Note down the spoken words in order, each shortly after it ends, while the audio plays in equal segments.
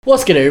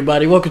What's good,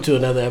 everybody? Welcome to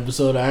another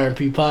episode of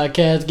RP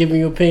Podcast, giving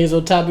you opinions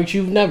on topics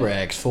you've never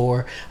asked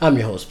for. I'm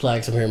your host,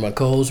 Plax. I'm here with my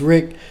co-host,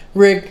 Rick.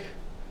 Rick,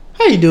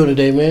 how you doing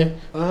today, man?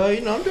 I'm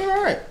doing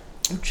all right.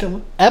 I'm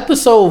chilling.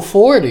 Episode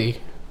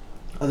 40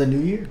 Of the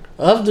new year.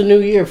 of the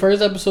new year.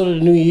 First episode of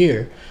the new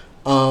year.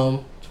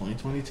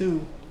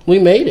 2022. We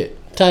made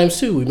it. Times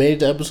two. We made it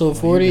to episode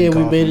 40 and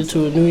we made it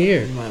to a new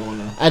year. You might want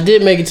to. I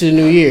did make it to the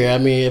new year. I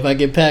mean, if I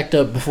get packed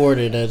up before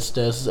then,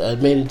 that's I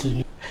made it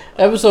to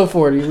episode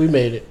 40. We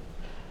made it.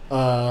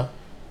 I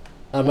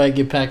might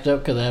get packed up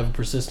because I have a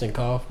persistent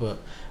cough, but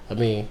I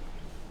mean,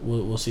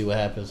 we'll see what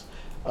happens.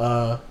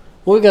 What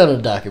we got on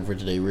the docket for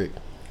today, Rick?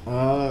 We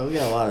got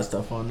a lot of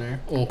stuff on there.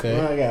 Okay.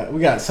 Well,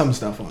 we got some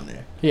stuff on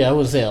there. Yeah, I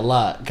wouldn't say a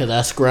lot because I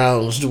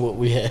scrounged what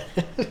we had.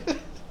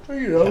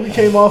 We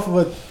came off of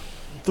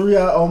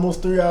a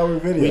almost 3 hour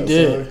video. We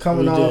did.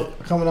 So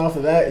coming off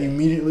of that,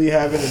 immediately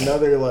having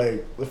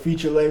another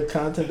feature length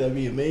content, that'd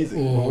be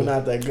amazing. But we're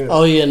not that good.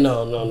 Oh yeah,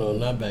 no,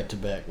 not back to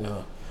back,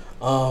 no.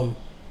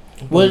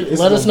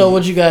 Let us know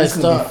what you guys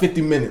thought.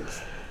 50 minutes.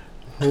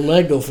 We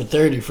might go for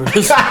 30 for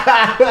this.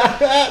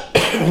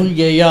 We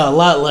gave y'all a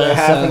lot last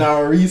half time. An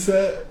hour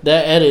reset.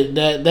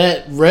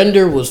 That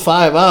render was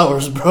 5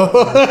 hours, bro. It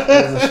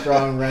was a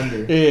strong render.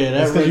 Yeah,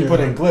 that's because you put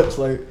in clips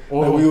like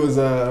we was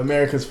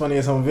America's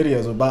Funniest Home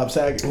Videos with Bob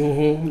Saget.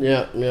 Mm-hmm.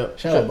 Yeah.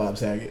 Shout out Bob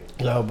Saget.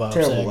 Terrible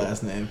Saget.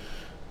 Last name.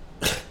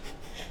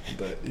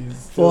 But he's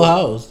still, Full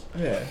House.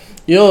 Yeah.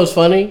 You know what's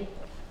funny?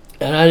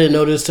 And I didn't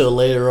know this till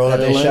later on.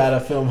 They shot a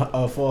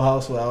Full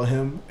House without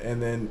him,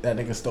 and then that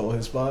nigga stole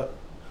his spot.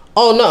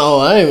 Oh no,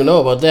 I didn't even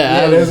know about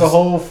that. Yeah, there's a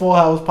whole Full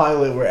House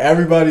pilot where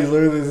everybody's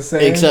literally the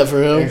same, except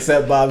for him,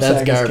 except Bob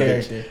Saget's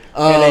character.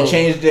 And they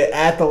changed it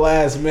at the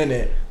last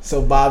minute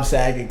so Bob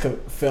Saget could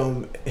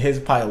film his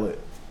pilot,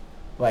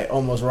 like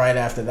almost right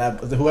after that.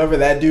 Whoever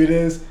that dude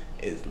is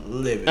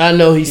living. I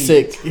know he's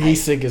sick.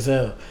 He's sick as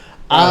hell.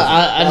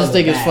 I just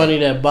think it's funny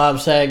that Bob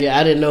Saget.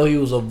 I didn't know he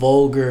was a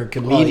vulgar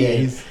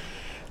comedian.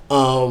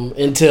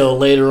 Until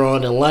later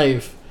on in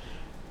life.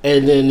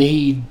 And then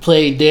he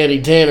played Danny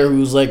Tanner,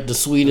 who's like the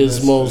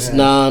sweetest, most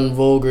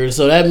non-vulgar.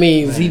 So that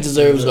means he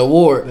deserves an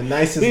award. The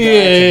nicest guy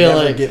to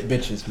never get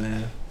bitches,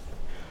 man.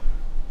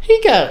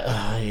 He got...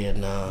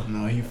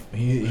 No,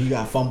 he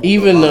got fumbled.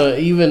 Even the...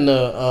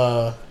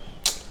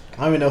 I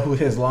don't even know who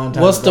his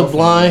longtime... What's the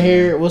blonde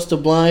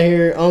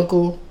hair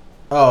uncle?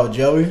 Oh,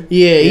 Joey?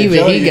 Yeah, even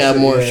Joey he got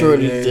more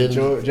shorties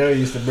than... Joey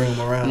used to bring him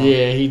around.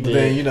 Yeah, he did. But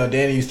then,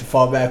 Danny used to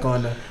fall back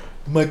on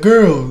my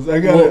girls.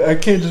 I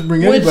can't just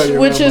bring anybody around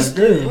my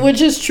girls.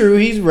 Which is true.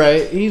 He's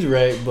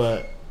right.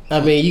 But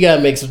I mean, you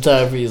gotta make some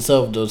time for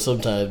yourself though.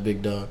 Sometimes,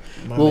 big dog.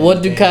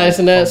 What do Kai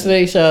Cenat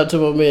say? Shout out to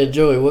my man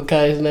Joey. What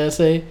Kai Cenat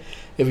say?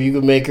 If you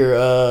could make her,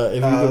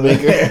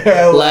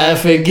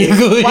 laugh and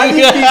giggle.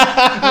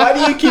 Why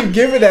do you keep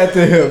giving that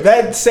to him?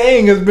 That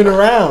saying has been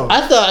around.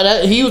 I thought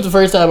that he was the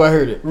first time I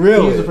heard it.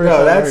 Really?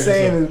 That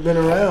saying has been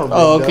around.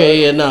 Oh,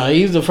 okay,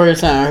 he's the first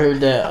time I heard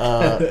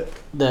that.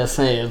 That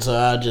saying, so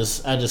I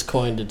just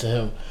coined it to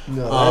him.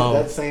 No,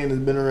 that saying has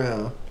been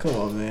around. Come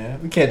on, man.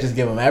 We can't just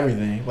give him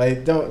everything.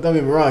 Like, don't get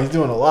me wrong. He's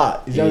doing a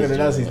lot. He's younger than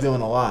us. He's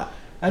doing a lot.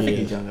 I think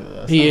he's younger than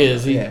us. He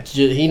is.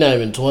 He's not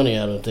even 20,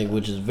 I don't think,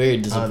 which is very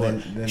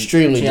disappointing.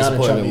 Extremely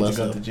disappointing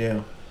myself. To go to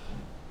jail.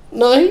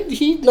 No,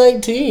 he's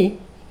 19.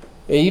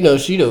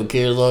 And she don't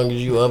care as long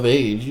as you of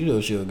age. She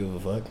don't give a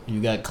fuck. You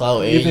got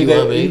clout and you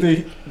of age. You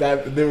think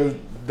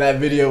that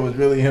video was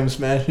really him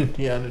smashing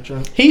Tiana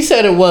Trump? He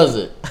said it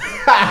wasn't.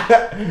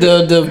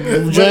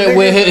 the joint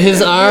with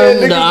his arm,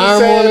 the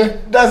arm on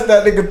her. That's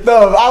that nigga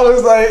thumb. I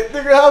was like,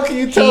 nigga, how can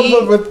you tell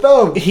him a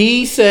thumb?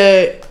 He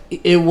said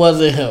it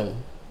wasn't him.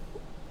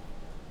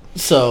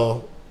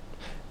 So,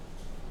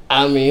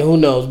 I mean, who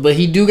knows? But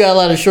he do got a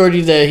lot of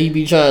shorties that he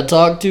be trying to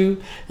talk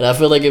to, and I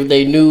feel like if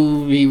they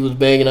knew he was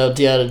banging out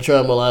Tiana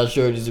Trump, a lot of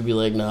shorties would be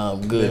like, "Nah,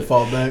 I'm good." They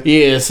fall back.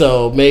 Yeah,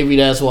 so maybe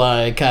that's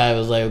why Kai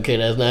was like, "Okay,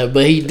 that's not."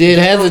 But he did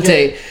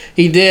hesitate.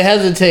 He did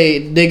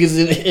hesitate. Niggas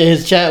in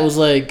his chat was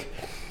like,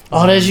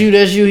 "Oh, that's you."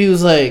 He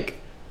was like,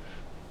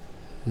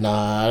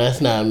 "Nah,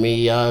 that's not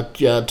me.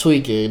 Y'all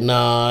tweaking."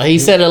 Nah, he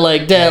said it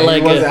like that,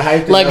 like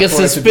a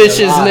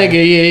suspicious nigga.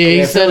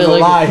 Yeah. He said it like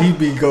a lie. He'd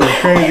be going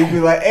crazy. He'd be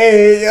like,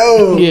 "Hey,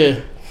 yo." Yeah.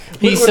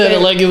 He said it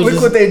like it was.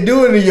 Look what they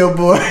doing to your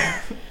boy.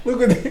 Look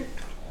what they.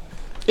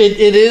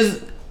 It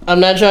is.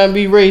 I'm not trying to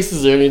be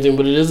racist or anything,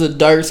 but it is a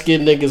dark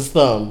skinned nigga's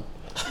thumb.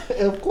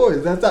 Of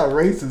course, that's not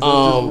racist. That's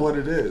just what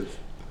it is.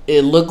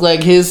 It looked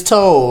like his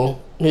tone,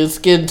 his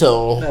skin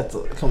tone.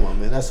 Come on,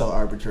 man. That's so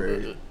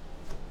arbitrary.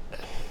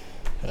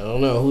 I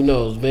don't know. Who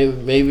knows?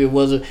 Maybe it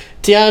wasn't.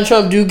 Tiana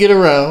Trump do get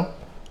around.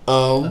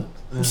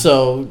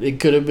 So it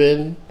could have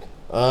been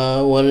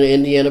one of the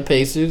Indiana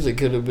Pacers. It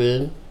could have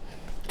been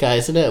Kai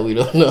Cenat. We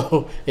don't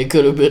know. It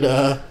could have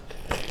been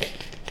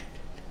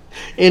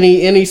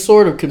any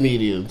sort of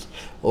comedians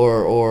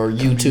or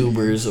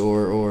YouTubers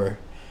or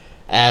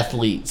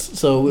athletes.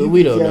 So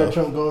we don't know. Tiana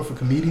Trump going for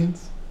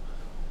comedians?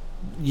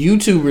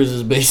 YouTubers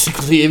is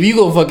basically, if you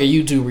gonna fuck a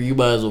YouTuber, you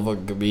might as well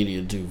fuck a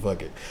comedian too.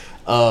 Fuck it.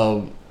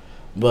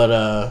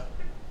 But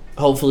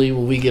Hopefully,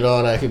 when we get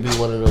on, I could be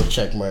one of those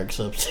check marks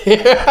up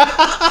there.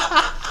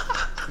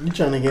 You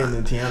trying to get in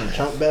the Tiana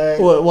Trump bag?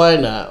 Why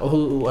not?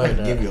 Why I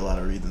not? give you a lot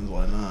of reasons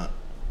why not.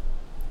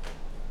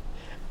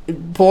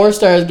 Porn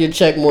stars get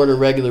checked more than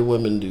regular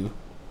women do.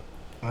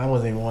 That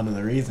wasn't even one of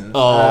the reasons.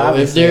 Oh,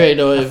 if there ain't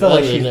no, I feel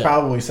like she's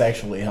probably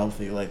sexually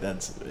healthy. Like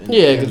that's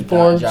because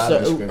porn.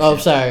 Oh,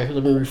 sorry.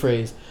 Let me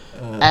rephrase.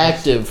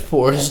 Active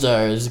porn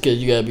stars, because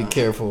you gotta be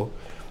careful.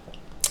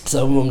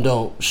 Some of them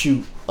don't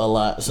shoot a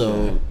lot,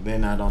 so they're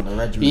not on the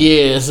regimen.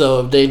 Yeah,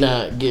 so if they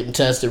not getting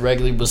tested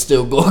regularly but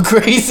still going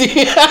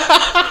crazy.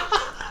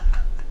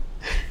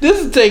 This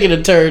is taking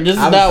a turn. This is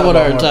not what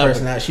our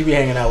topic. She be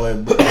hanging out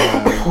with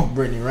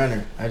Brittany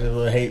Renner. I just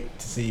would hate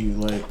to see you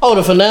like. Oh,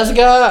 the finesse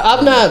guy.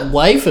 I'm not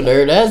wifing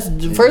her. That's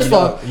first of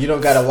all. You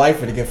don't got a wife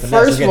her to get finesse.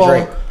 First of all,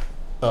 Drake.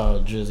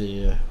 Oh,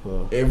 Drizzy, yeah.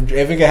 Well. If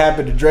it can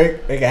happen to Drake,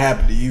 it can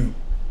happen to you.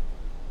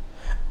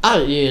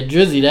 Yeah,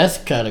 Drizzy, that's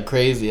kind of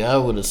crazy. I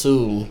would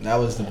assume that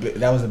was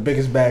the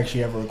biggest bag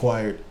she ever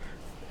acquired.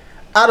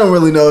 I don't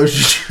really know if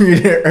she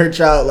treated her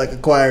child like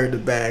acquired the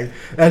bag.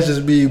 That's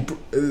just me,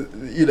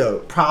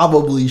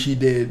 probably she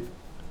did.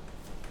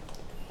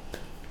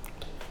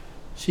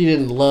 She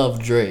didn't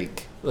love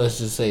Drake. Let's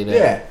just say that.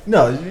 Yeah,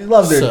 no, she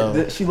loves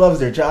her. She loves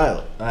their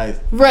child.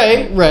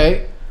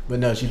 Right. But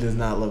no, she does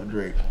not love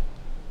Drake.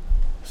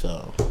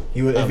 So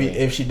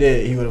if she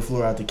did, he would have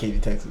flew out to Katy,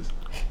 Texas.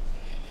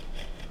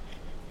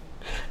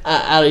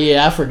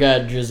 I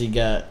forgot Drizzy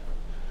got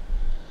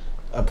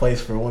a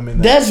place for women.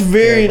 That's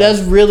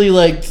really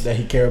like that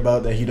he care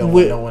about, that he don't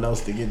want no one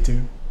else to get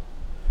to.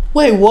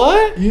 Wait,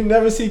 what? You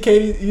never see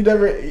Katy? You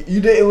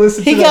didn't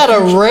listen. He to got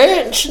a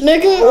ranch,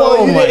 nigga.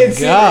 Oh my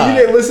god!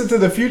 You didn't listen to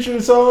the Future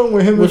song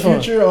with him and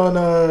Future on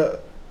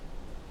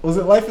was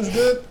it Life Is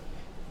Good?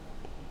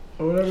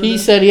 Or whatever. He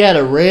said he had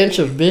a ranch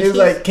of bitches. It's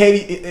like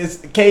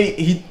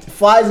Katy. He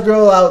flies a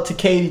girl out to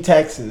Katy,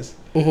 Texas,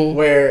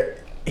 where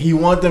he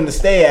want them to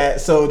stay at,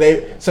 so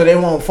they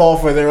won't fall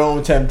for their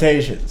own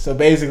temptation. So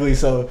basically,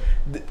 so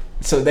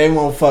they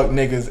won't fuck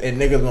niggas and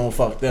niggas won't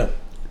fuck them.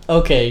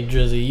 Okay,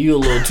 Drizzy, you a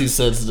little too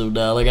sensitive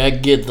now. Like I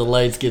get the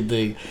light skin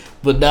thing,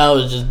 but now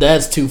it's just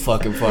that's too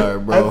fucking far,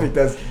 bro. I think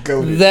that's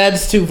goated.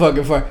 That's too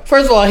fucking far.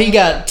 First of all, he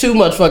got too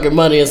much fucking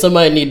money, and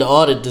somebody need to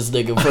audit this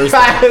nigga first.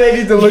 They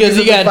need to look because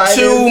he got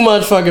too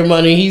much fucking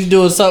money. He's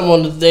doing something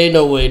on the day.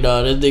 No way,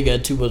 no. This nigga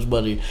got too much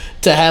money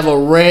to have a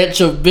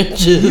ranch of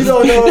bitches. You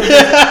don't know.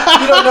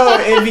 You don't know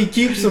if he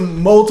keeps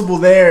some multiple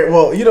there.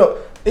 Well,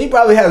 he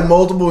probably has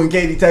multiple in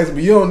Katy, Texas,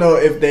 but you don't know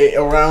if they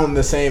around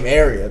the same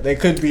area. They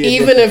could be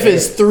even if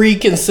it's 3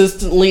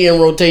 consistently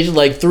in rotation,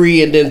 like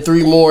 3 and then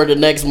 3 more the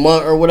next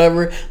month or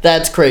whatever.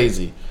 That's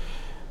crazy.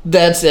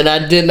 And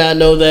I did not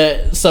know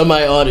that.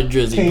 Somebody audit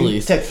Drizzy, Katy,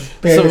 please. Texas,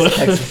 Paris,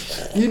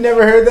 Texas. You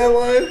never heard that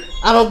line?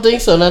 I don't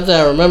think so. Not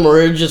that I remember.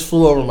 It just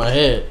flew over my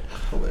head.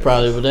 Hilarious.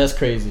 Probably, but that's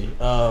crazy.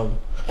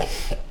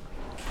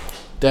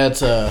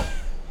 That's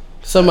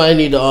somebody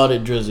need to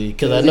audit Drizzy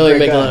because I know he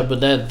make a lot,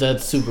 but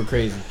that's super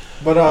crazy.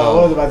 But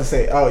what was I about to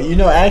say? Oh,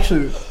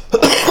 actually,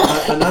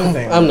 another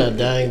thing. I'm not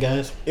dying,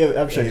 guys. Yeah,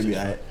 I'm sure you'll be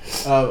alright.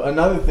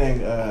 Another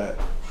thing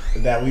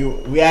that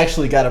we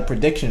actually got a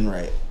prediction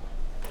right.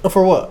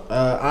 For what?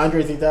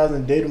 Andre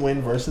 3000 did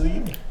win Verse of the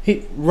Year.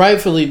 He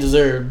rightfully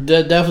deserved.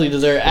 Definitely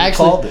deserved.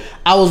 Actually, called it.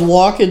 I was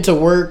walking to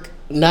work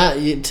not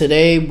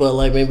today, but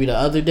like maybe the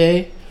other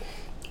day.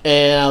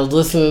 And I was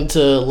listening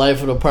to Life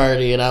of the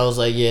Party, and I was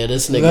like, "Yeah,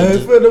 this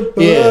nigga,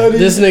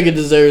 this nigga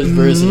deserves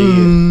Verse of the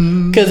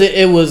Year because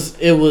it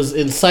was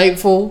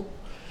insightful.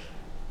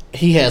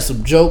 He had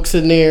some jokes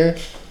in there.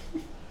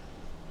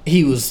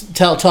 He was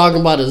talking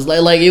about his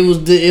like it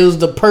was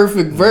the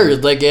perfect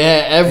verse. Like it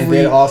had every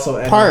and then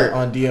also part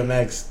on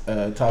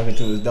DMX talking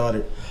to his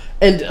daughter.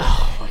 And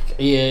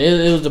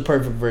it was the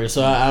perfect verse.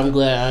 So I'm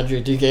glad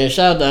Andre 3K. And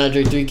shout out to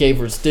Andre 3K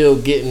for still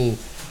getting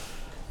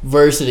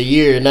Verse of the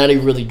Year and not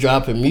even really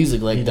dropping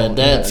music like that.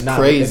 That's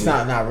crazy. It's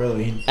not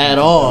really at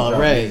all,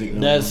 right?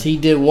 He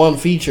did one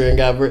feature and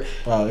got.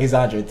 Well, he's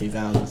Andre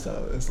 3000,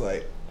 so it's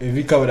like if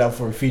he coming out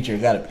for a feature,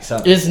 it gotta be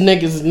something. It's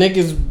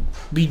niggas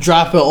be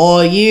dropping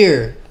all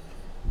year.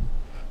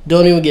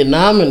 Don't even get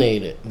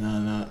nominated.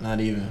 No, not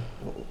even.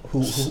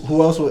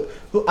 Who else would?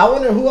 I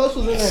wonder who else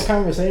was in that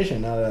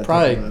conversation. Now that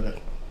probably.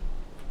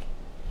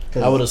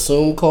 I would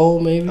assume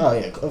Cole, maybe. Oh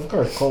yeah, of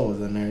course Cole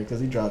was in there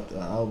because he dropped the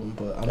album.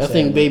 But I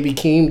think Baby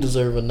Keem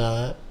deserve a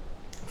nod.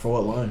 For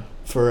what line?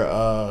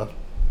 For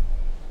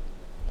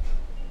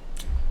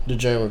the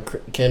German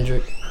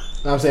Kendrick.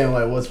 I'm saying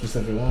like what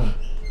specific one?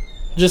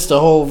 Just the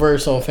whole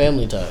verse on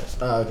Family Ties.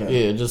 Oh,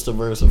 okay. Yeah, just the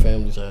verse of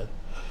Family Ties.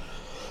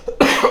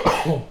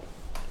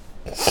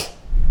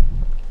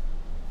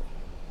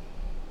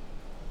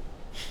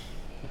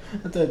 I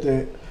thought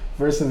the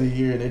Verse of the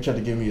Year they tried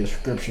to give me a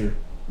scripture.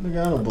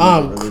 Nigga, I don't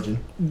believe in religion.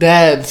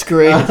 That's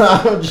great.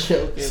 I'm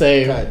joking.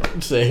 Same.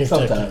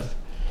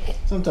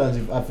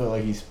 Sometimes I feel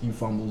like he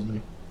fumbles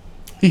me.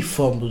 He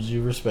fumbles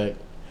you. Respect.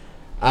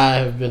 I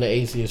have been an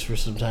atheist for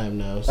some time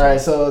now. So. All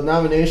right, so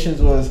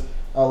nominations was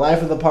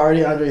Life of the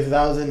Party, Andre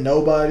 3000,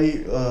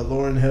 Nobody,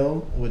 Lauryn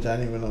Hill, which I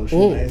didn't even know she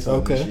made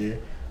something this year.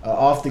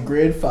 Off the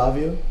Grid,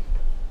 Fabio.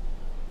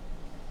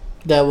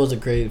 That was a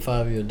great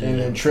 5-year deal. And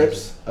then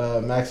Trips,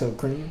 Maxo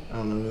Cream. I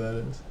don't know who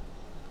that is.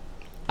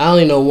 I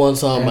only know one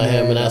song by him,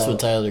 then, and that's with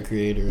Tyler, the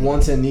Creator.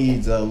 Wants and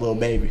Needs, Lil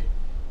Baby.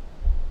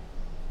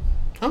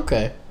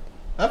 Okay.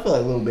 I feel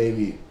like Lil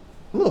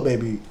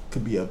Baby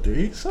could be up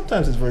there.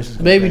 Sometimes his verses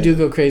go Baby crazy. do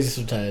go crazy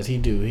sometimes. He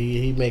do.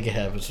 He make it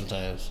happen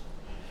sometimes.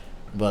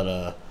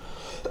 But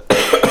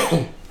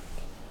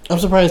I'm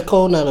surprised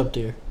Cole not up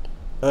there.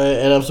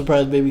 And I'm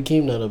surprised Baby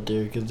Keem not up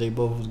there because they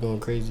both was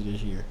going crazy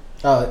this year.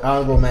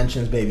 Honorable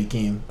mentions, Baby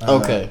Keem.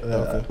 Okay.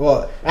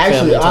 Well,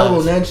 actually, Family honorable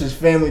Ties. mentions,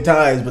 Family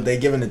Ties, but they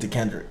giving it to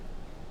Kendrick,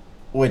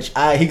 which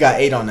he got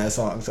 8 on that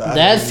song. So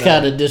That's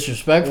kind of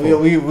disrespectful.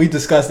 We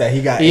discussed that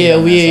he got 8 Yeah,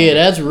 on that song.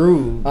 that's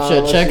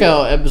rude. Check see.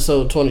 out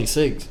episode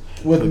 26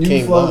 With new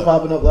King flows Von.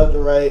 popping up left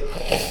and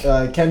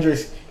right. Kendrick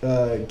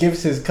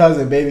gifts his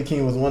cousin. Baby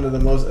Keem was one of the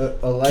most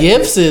electric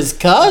Gifts his in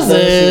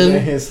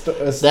cousin. his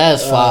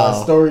That's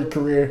foul. storied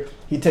career.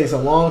 He takes a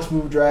long,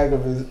 smooth drag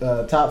of his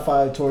top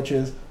 5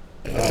 torches.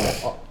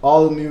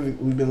 All the music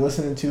we've been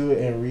listening to,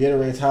 and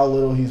reiterates how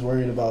little he's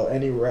worried about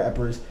any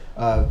rappers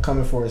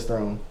coming for his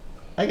throne.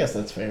 I guess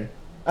that's fair.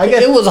 I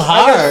guess It was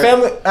hard.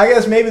 I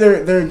guess maybe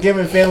they're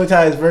giving Family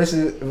Ties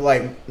versus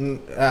like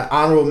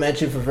honorable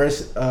mention for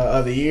verse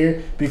of the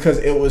year because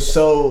it was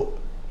so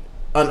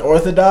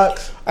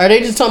unorthodox. Are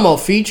they just talking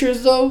about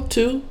features though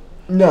too?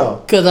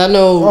 No. Because I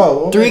know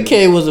Oh, okay.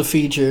 3K was a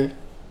feature,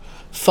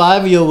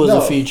 5-year was No.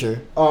 a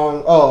feature.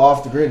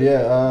 Off the Grid,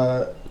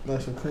 yeah.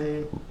 That's for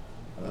Cream.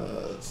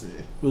 Let's see.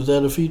 Was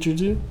that a feature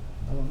too?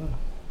 I don't know.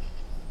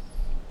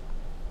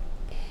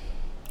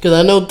 Because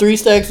I know 3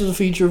 Stacks was a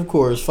feature, of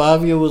course.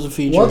 5-year was a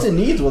feature. Wants and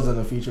Needs wasn't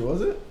a feature, was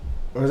it?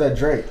 Or was that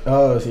Drake?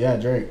 Oh, so yeah,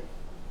 Drake.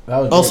 That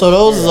was Oh, Drake. so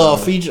those is Yeah. all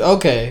feature.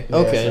 Okay, Yeah,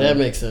 okay, so- that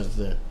makes sense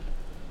then.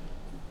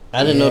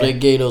 I didn't know Yeah. they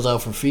gave those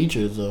out for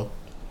features though.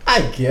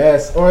 I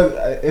guess, or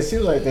it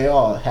seems like they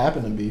all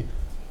happen to be.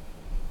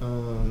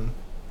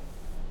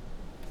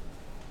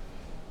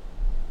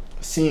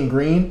 Seeing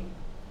Green.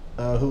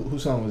 Who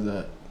song was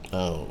that?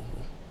 Oh,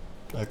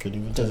 I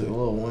couldn't even tell That's you.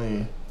 Lil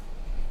Wayne.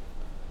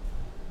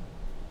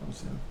 Let's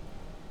see.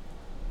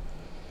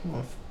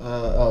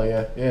 Oh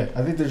yeah.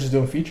 I think they're just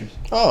doing features.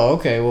 Oh,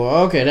 okay.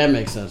 Well, okay, that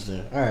makes sense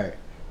then. All right.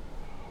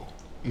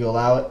 You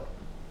allow it?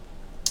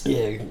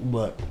 Yeah,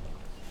 but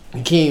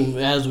Keem,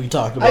 as we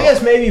talked about, I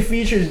guess maybe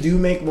features do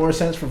make more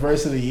sense for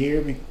verse of the year.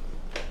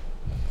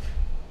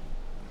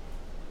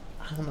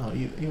 I don't know.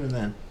 Even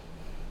then.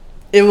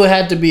 it would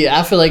have to be.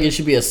 I feel like it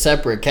should be a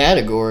separate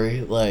category.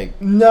 Like,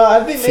 No,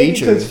 I think maybe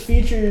because Features.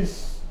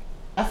 features.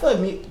 I feel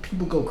like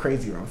people go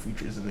crazy around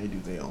features and they do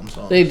their own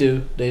songs. they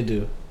do.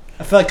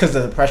 I feel like because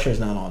the pressure is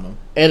not on them.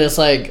 And it's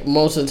like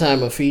most of the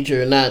time a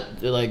feature, not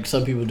like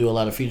some people do a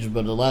lot of features,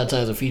 but a lot of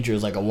times a feature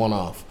is like a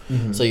one-off.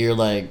 Mm-hmm. So you're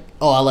like,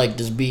 oh, I like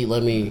this beat.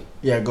 Let me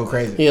Go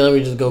crazy. let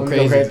me just go Let me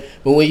go crazy. crazy.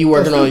 But when you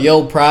working That's on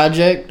your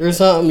project or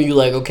something, you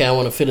like, okay, I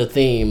want to fit a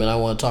theme and I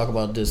want to talk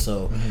about this.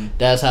 So Mm-hmm.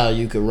 that's how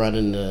you could run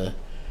into,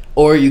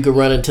 or you could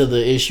run into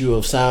the issue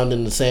of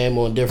sounding the same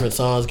on different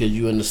songs because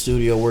you in the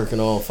studio working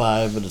on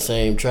 5 of the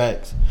same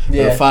tracks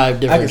or 5 I can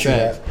different see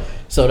tracks. that.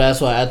 So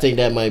that's why I think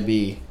that might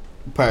be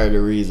part of the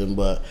reason.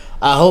 But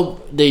I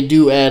hope they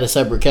do add a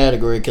separate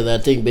category because I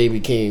think Baby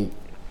King.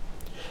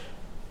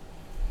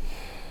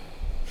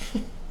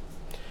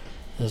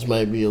 This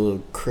might be a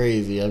little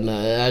crazy. I'm not.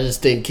 I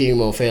just think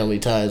King on Family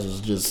Ties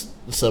was just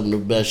some of the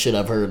best shit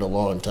I've heard in a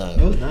long It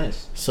time. was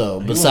nice. So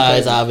He besides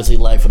went crazy. obviously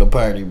Life of the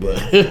Party, but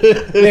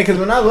Yeah, because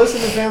when I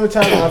listened to Family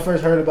Ties when I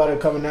first heard about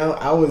it coming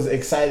out, I was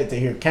excited to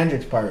hear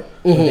Kendrick's part,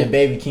 but then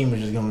Baby Keem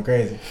was just going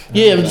crazy. And I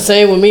yeah, was but like,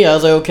 same with me. I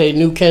was like, okay,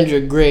 new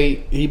Kendrick,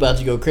 great. He about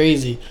to go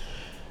crazy,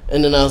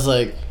 and then I was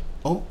like,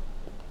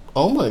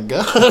 oh my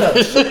god,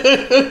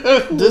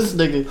 this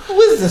nigga.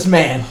 who is this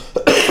man?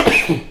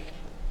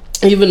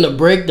 Even the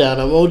breakdown,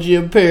 emoji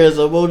in Paris,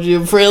 emoji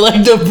in prayer,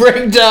 like the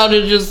breakdown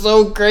is just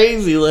so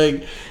crazy.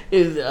 Like,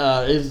 it's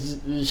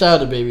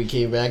shout out to Baby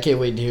King, man. I can't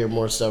wait to hear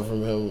more stuff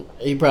from him.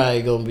 It's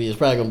probably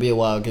gonna be a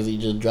while because he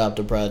just dropped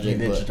a He project.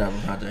 did But just drop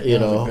a project. you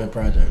That was know, a good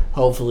project.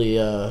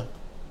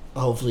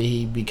 hopefully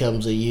he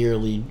becomes a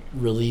yearly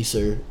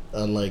releaser,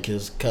 unlike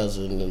his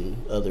cousin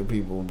and other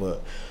people.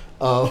 But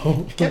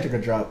Kendrick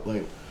could drop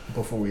like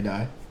before we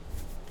die.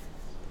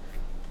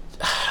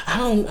 I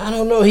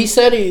don't know. He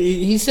said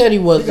he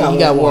was he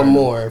got one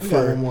more He got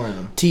for one more in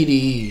him.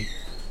 TDE.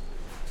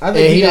 I And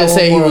he got didn't one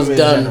say he more was in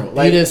done.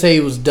 general. He didn't say he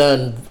was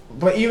done.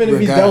 But even if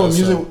he's done with regardless,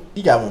 music, so.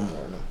 he got one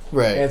more in him.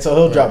 Right. And so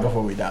he'll Right. drop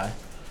before we die.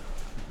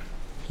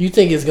 You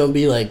think it's gonna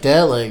be like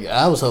that? Like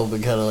I was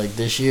hoping, kind of like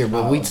this year,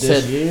 but Oh,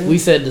 this year? we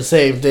said the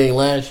same thing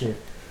last year.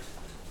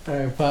 All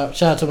right, pop.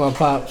 Shout out to my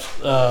pops.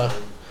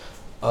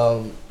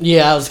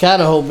 Yeah, I was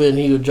kind of hoping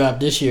he would drop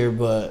this year,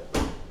 but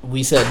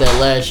we said that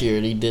last year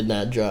and he did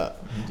not drop.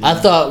 I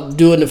thought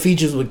doing the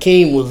features with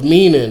King was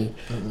meaning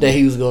that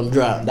he was gonna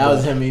drop. That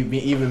was but- him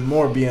even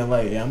more being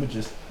like, yeah, I'm gonna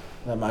just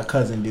let my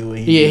cousin do what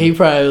he Yeah, do. he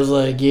probably was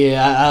like,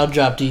 yeah, I'll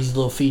drop these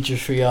little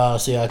features for y'all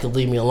so y'all can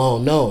leave me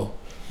alone. No,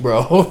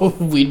 bro,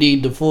 we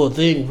need the full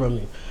thing from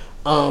you.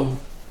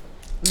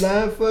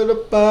 Life for the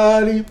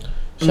party.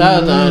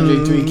 Shout out to Andre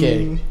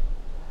 3K.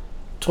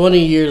 20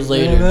 years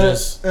later,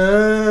 just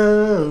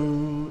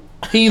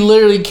he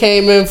literally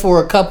came in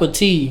for a cup of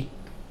tea.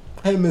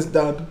 Hey, Miss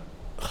Donda.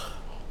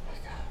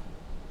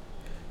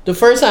 The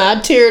first time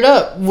I teared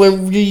up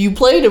when you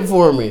played it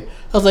for me.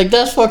 I was like,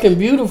 that's fucking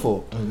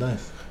beautiful. It was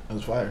nice. It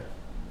was fire.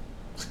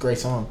 It's a great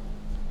song.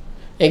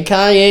 And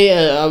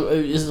Kanye,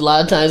 is a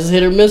lot of times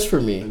hit or miss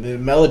for me. The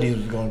melodies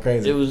was going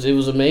crazy. It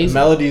was amazing. The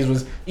melodies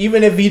was,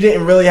 even if he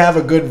didn't really have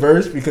a good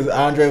verse because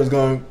Andre was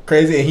going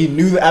crazy and he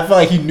knew that. I felt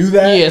like he knew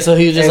that. Yeah, so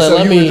he was just and like, so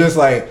let he me was just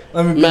like,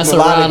 let me mess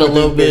around a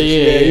little bit.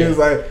 Yeah, he was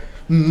like,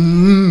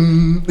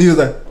 he was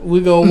like, we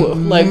go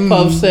like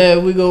Puff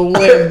said, we gonna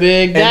win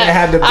big. And That, they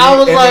had the big, I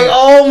was like,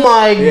 oh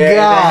my god! And they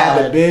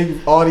had the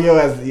big audio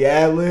as the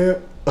ad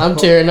lib. I'm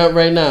tearing up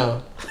right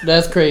now.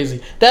 That's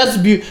crazy. That's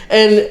beautiful.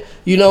 And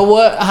you know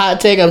what? Hot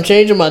take. I'm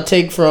changing my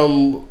take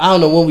from, I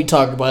don't know when we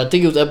talked about it. I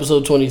think it was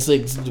episode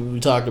 26 we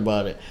talked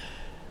about it.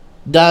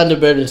 Donda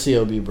better than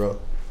CLB, bro.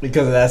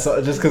 Because of that,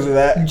 just because of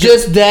that.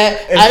 Just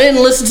that. I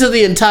didn't listen to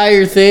the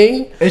entire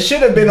thing. It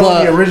should have been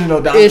on the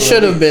original Donda. It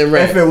should have been,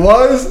 right. If it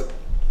was,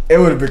 it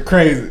would have been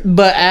crazy.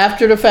 But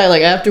after the fact,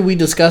 like after we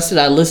discussed it,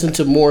 I listened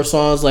to more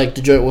songs like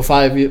the joint with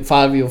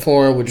Fivio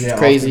Foreign, which was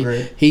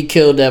crazy. He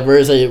killed that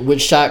verse,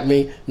 which shocked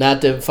me.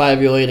 Not that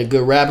Fivio ain't a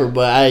good rapper,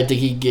 but I didn't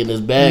think he'd get in his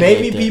bag.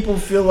 Maybe like people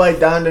feel like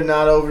Donda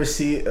not over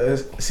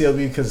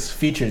CLB because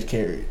features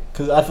carried.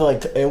 Because I feel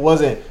like it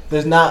wasn't.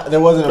 There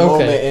wasn't a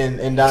moment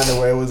in Donda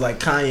where it was like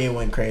Kanye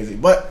went crazy,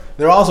 but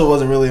there also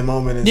wasn't really a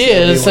moment in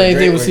CLB the same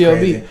thing with CLB.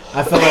 Crazy.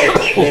 I feel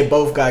like they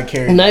both got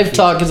carried. Knife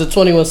Talk is a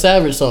 21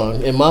 Savage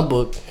song in my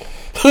book.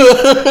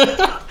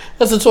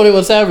 That's a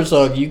 21 Savage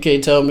song. You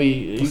can't tell me.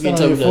 You can't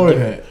tell me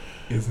that.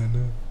 Isn't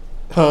it?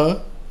 Huh?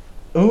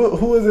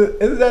 Who is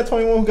it? Is it that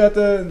 21 who got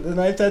the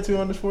knife tattoo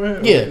on his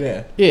forehead?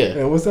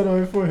 Yeah. What's that on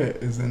his forehead?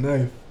 It's a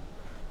knife.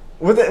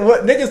 What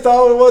niggas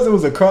thought it was? It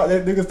was a cross.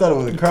 Niggas thought it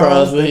was a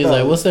cross. But he's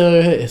like, what's that on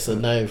your head? It's a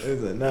knife.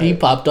 It's a knife. He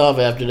popped off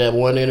after that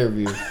one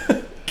interview.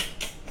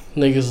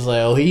 Niggas was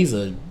like, oh, he's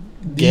a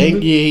gang. Yeah,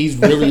 he's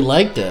really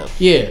like that.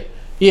 Yeah.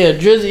 Yeah,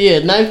 Drizzy. Yeah,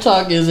 Knife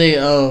Talk is a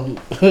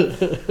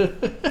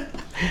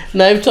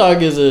Knife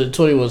Talk is a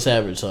 21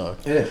 Savage song.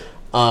 It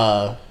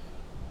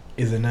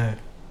is a knife.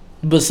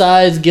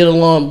 Besides Get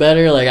Along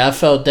Better, like I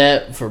felt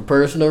that for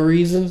personal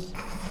reasons.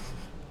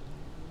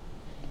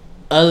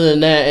 Other than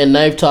that, and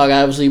Knife Talk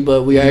obviously,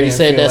 but we already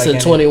said that's like a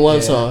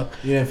 21 song.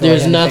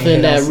 There's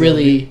nothing that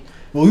really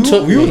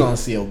took we was on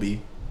CLB.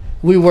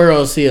 We were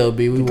on CLB.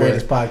 We the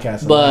greatest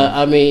podcast. But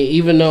I mean,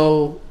 even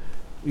though,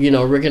 you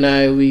know, Rick and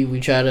I, we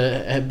try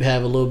to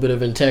have a little bit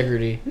of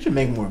integrity. We should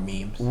make more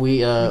memes.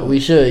 We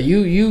should.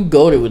 You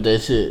goated with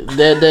that shit.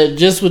 That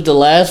just with the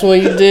last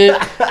one you did.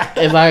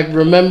 If I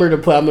remember to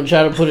put, I'm gonna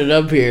try to put it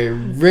up here.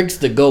 Rick's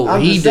the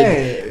goat. He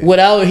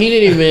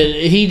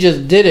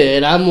just did it,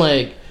 and I'm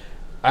like,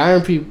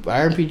 Iron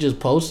P just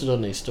posted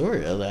on their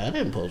story. I was like, I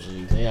didn't post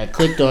anything. I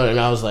clicked on it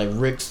and I was like,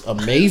 Rick's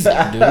amazing,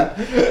 dude.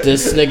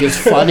 This nigga's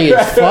funny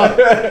as fuck.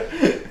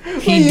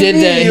 He did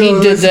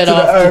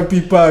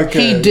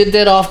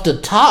off the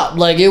top.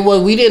 Like it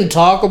was, we didn't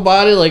talk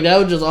about it. Like that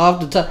was just off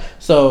the top.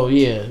 So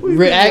yeah,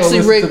 Rick,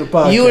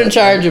 you in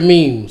charge of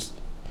memes.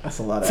 That's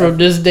a lot. From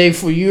this day,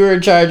 you're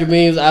in charge of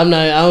memes. I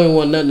don't even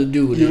want nothing to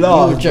do with it. You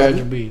in charge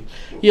of memes.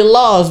 You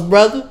lost,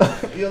 brother.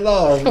 You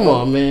lost. Come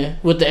on, man.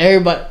 With the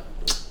everybody.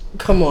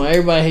 Come on,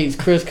 everybody hates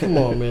Chris. Come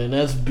on, man.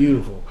 That's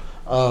beautiful.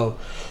 I'm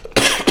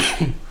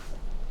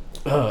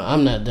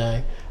not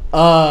dying.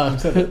 You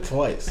said it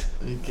twice.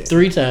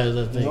 3 times,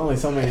 I think. There's only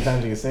so many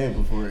times you can say it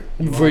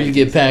before you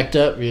get packed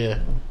up. Yeah.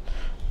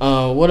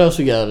 What else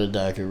we got on the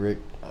docket, Rick?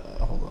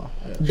 Hold on.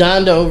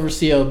 Donda over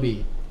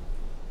CLB.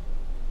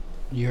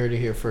 You heard it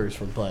here first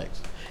from Plex.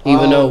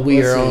 Even though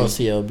we are on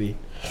CLB.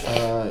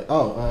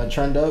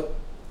 Trend Up.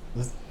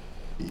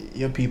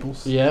 Your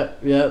peoples. Yep.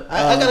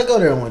 I gotta go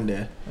there one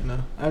day. You know,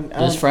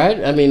 this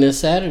Friday. I mean, this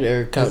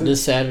Saturday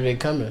this Saturday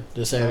coming.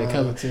 Let's see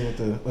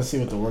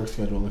what the work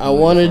schedule looks like. I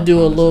want to do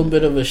a little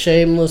bit of a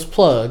shameless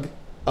plug.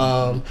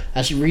 I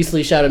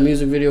recently shot a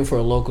music video for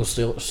a local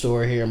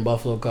store here in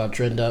Buffalo called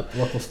Trend Up.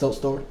 Local stilt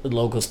store. A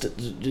local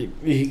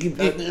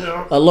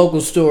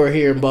store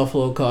here in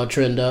Buffalo called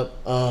Trend Up.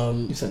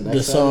 You said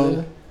next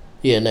Saturday?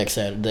 Yeah, next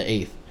Saturday, the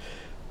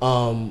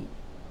 8th.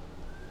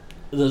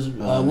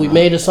 We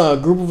made a song. A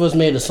group of us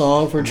made a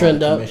song for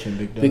Trend Up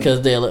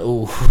because they're like,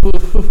 "Ooh,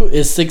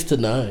 it's 6 to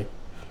 9."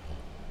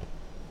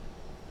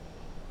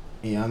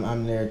 Yeah,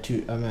 I'm there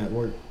too. I'm at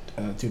work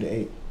 2 to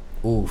 8.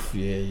 Oof,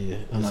 yeah.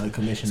 I'm not a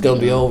commission. It's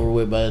gonna be over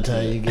with by the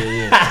time you get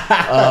in.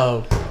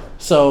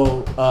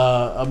 So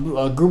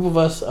a group of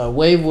us: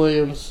 Wave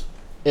Williams,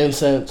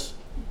 Incense,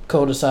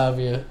 Coda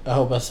Savia. I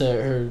hope I said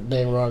her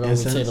name wrong. I'm gonna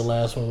say the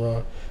last one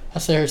wrong. I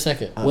said her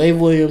second. Wave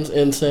Williams,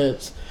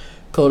 Incense,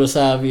 Coda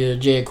Savia,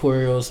 Jay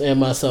Aquarius, and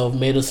myself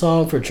made a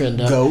song for Trend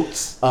Up.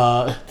 Goats.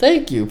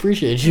 Thank you.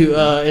 Appreciate you.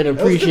 And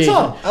appreciate you.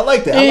 I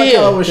like that. I like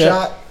how it was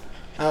shot.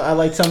 I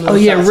like some of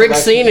the shots. Rick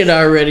seen it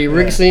already.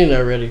 Yeah. seen it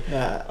already.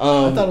 Yeah.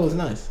 I thought it was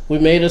nice. We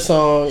made a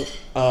song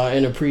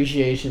in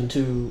appreciation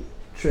to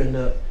trend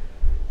up.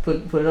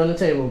 Put it on the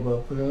table,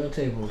 bro. Put it on the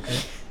table, okay?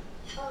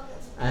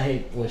 I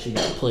hate when she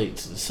got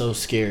plates. It's so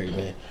scary,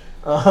 man.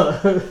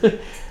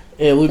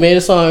 And we made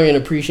a song in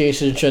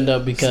appreciation to trend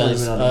up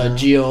because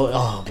Gio.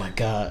 Oh my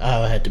god,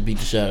 I had to beat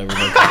the shit out of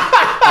her.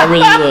 I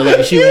really would.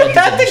 Like she would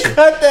have to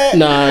cut that.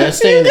 Nah,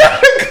 stay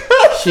there.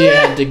 She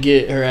had to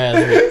get her ass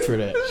whooped for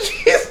that.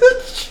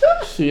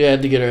 She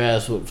had to get her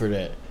ass whooped for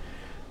that.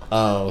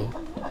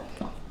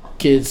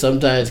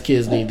 Sometimes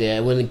kids need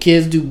that. When the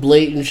kids do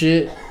blatant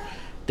shit,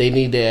 they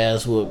need their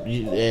ass whooped.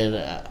 And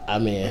I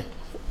mean,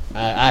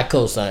 I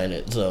co-sign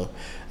it. So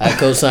I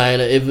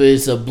co-sign it. If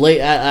it's a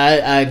blatant,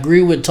 I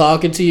agree with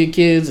talking to your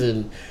kids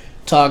and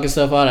talking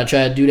stuff out. I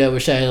try to do that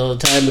with Shane all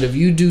the time. But if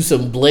you do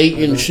some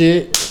blatant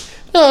shit,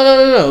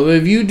 no.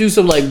 If you do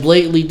some like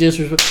blatantly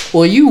disrespect,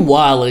 well, you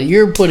wildin'.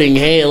 You're putting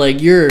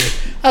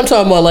I'm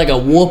talking about like a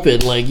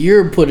whooping. Like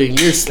you're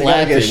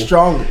slapping. Get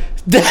stronger.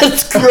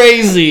 That's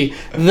crazy.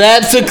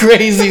 That's a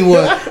crazy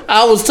one.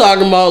 I was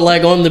talking about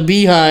like on the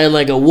behind,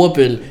 like a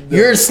whooping.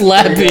 You're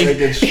slapping.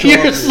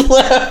 You're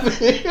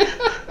slapping.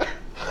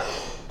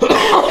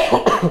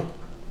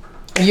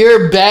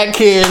 Your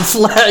backhand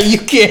slap. You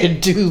can't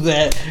do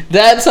that.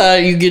 That's how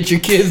you get your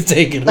kids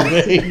taken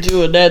away.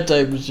 Doing that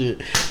type of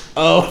shit.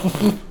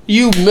 Oh,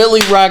 you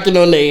Millie rocking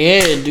on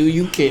their head, dude.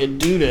 You can't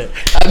do that.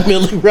 I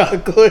Millie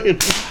rock. Go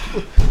ahead.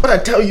 What I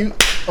tell you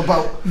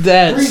about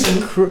that's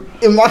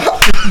in my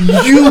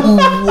you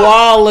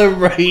wallin'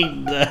 right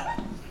now.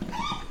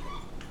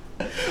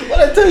 What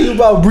I tell you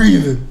about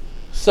breathing?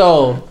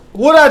 So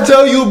what I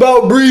tell you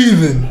about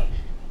breathing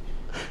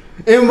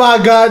in my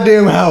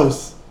goddamn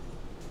house?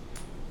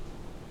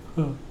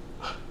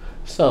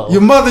 So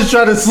your mother's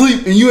trying to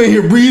sleep and you ain't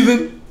here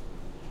breathing.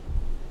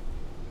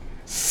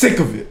 Sick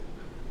of it.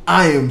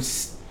 I am.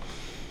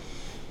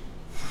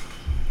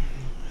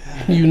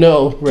 You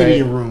know, right? Get in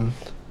your room.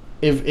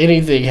 If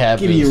anything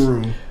happens, get in your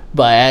room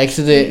by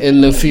accident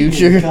in the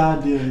future,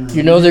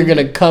 you know they're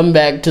gonna come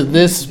back to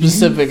this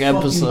specific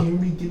episode.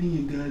 Get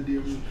in your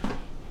goddamn room.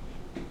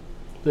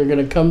 They're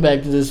gonna come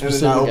back to this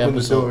specific episode. And then I open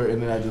the door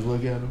and then I just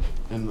look at them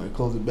and like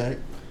close it back,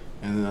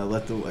 and then I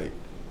let them like,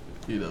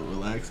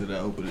 relax, and I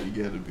open it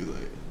again and be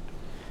like,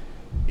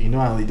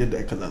 I only did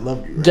that because I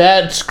love you. Right?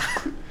 That's.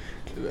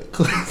 And I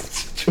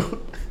close the door,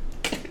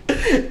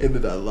 and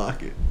then I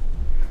lock it.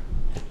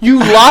 You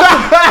lock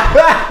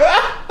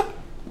it.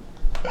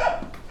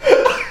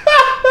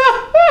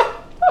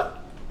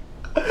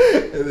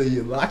 And then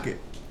you lock it.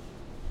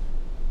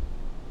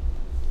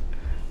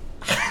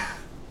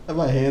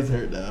 My hands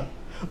hurt now.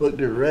 Look,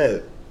 they're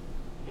red.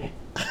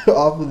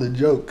 Off of the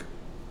joke.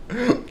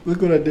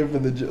 Look what I did for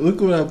the joke. Look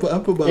what I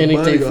put my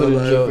money for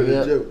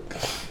the joke.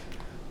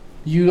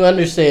 You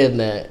understand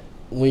that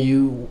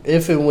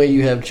if and when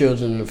you have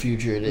children in the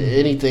future,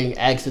 anything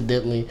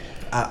accidentally,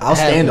 I'll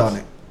stand on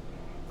it.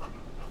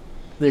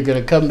 They're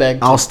gonna come back.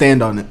 I'll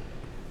stand on it.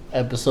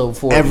 Episode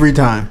 4 every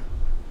time.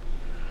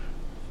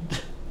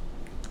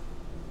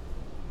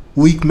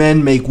 Weak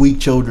men make weak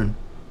children.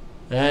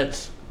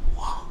 That's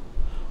wow.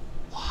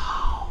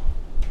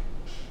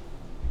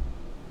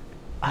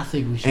 I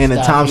think we should. Anna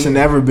stop Thompson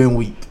here. Never been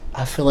weak.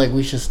 I feel like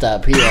we should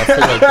stop here. I feel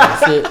like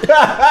that's it.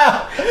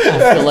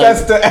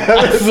 That's the episode.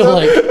 I feel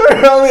like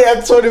we're only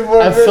at 24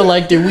 minutes. I feel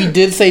like we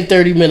did say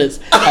 30 minutes.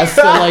 I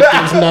feel like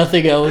there's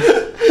nothing else.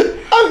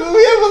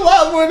 We have a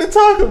lot more to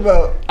talk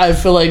about. I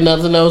feel like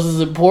nothing else is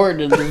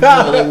important at this point.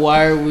 Like,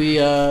 why are we?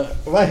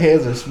 My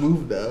hands are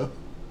smooth now.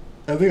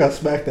 I think I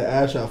smacked the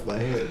ash off my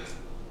hands.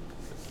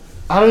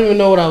 I don't even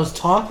know what I was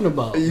talking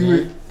about.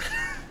 Well,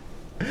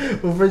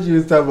 first you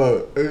was talking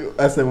about.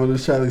 I said when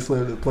Charlie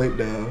slammed the plate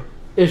down.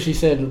 If she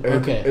said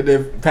okay, and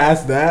then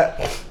past that,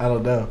 I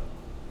don't know.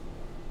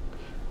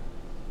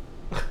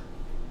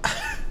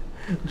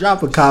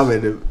 Drop a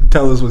comment and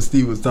tell us what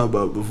Steve was talking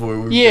about before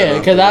we. Yeah,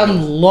 because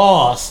I'm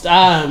lost.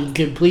 I'm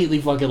completely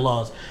fucking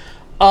lost.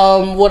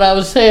 What I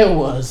was saying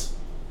was,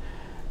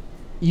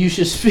 you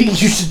should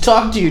speak. You should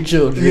talk to your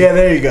children. Yeah,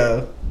 there you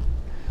go.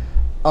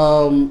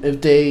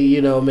 If they,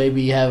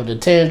 maybe having a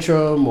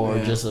tantrum or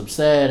just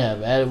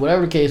upset,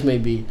 whatever the case may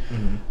be.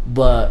 Mm-hmm.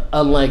 But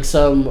unlike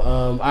some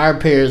our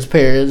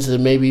parents,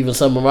 and maybe even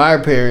some of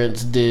our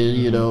parents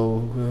did,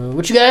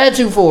 what you got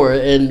attitude for?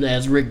 And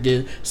as Rick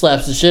did,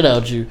 slaps the shit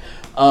out you.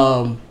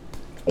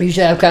 You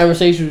should have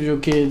conversations with your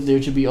kids.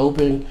 There should be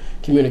open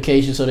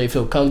communication so they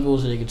feel comfortable,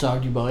 so they can talk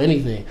to you about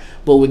anything.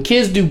 But when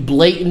kids do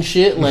blatant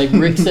shit, like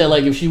Rick said,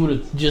 like if she would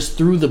have just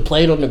threw the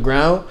plate on the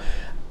ground,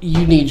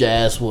 you need your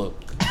ass whooped.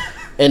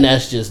 And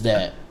that's just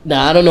that.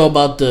 Now, I don't know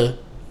about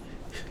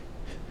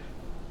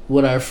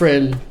what our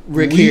friend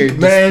Rick here. Weak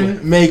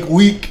men make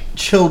weak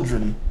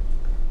children.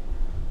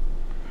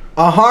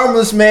 A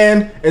harmless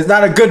man is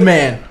not a good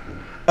man.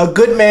 A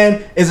good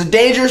man is a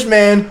dangerous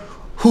man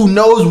who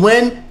knows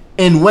when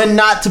and when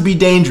not to be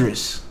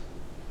dangerous.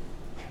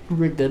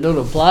 Rick, that don't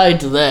apply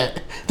to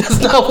that. That's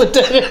not what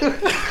that is.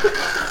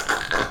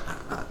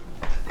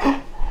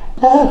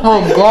 Oh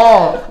my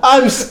god,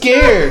 I'm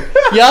scared.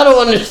 Y'all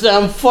don't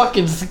understand. I'm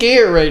fucking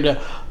scared right now.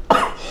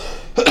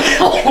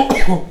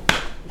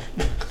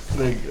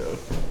 There you go.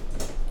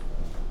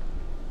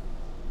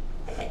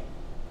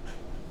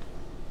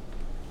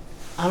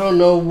 I don't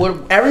know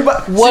what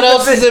Everybody. What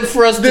else is it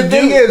for us to do? The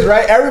thing is,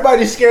 right?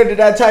 Everybody's scared of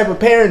that type of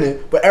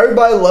parenting, but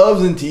everybody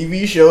loves in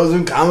TV shows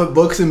and comic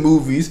books and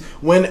movies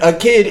when a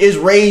kid is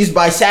raised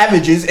by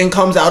savages and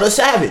comes out a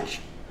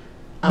savage.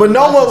 But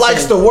no one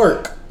likes to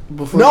work.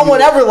 No one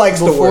ever likes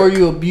to work. Before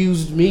you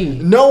abused me.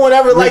 No one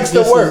ever likes to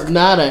work. This is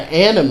not an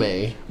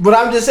anime. But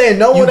I'm just saying,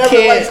 no one ever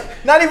likes.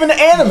 Not even an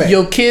anime.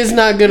 Your kid's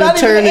not gonna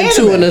turn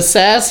into an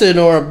assassin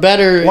or a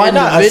better. Why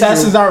not?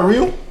 Assassins aren't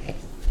real.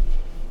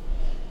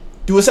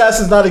 Do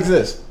assassins not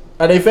exist?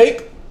 Are they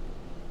fake?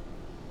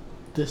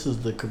 This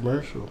is the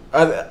commercial.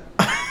 My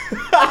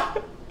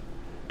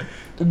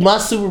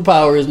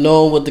superpower is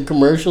knowing what the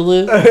commercial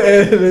is.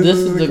 This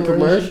is the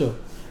commercial.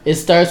 It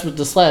starts with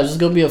the slaps. It's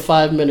gonna be a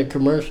 5-minute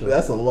commercial.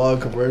 That's a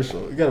long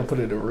commercial. You gotta put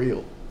it in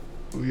reel.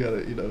 We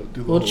gotta,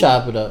 do. We'll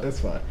chop it up. That's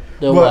fine.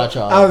 They'll watch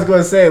all. I was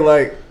gonna say,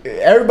 like,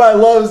 everybody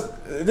loves.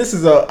 This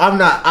is I'm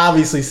not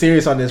obviously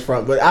serious on this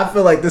front, but I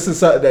feel like this is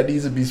something that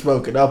needs to be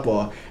spoken up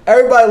on.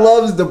 Everybody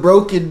loves the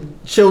broken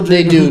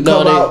children who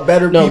come out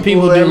better people. No,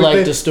 people do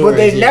like the stories, but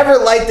they never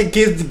like the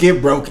kids to get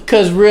broken.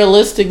 Because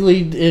realistically,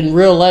 in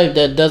real life,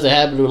 that doesn't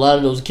happen. A lot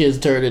of those kids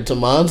turn into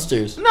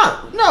monsters.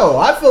 No,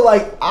 I feel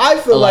like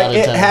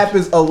it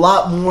happens a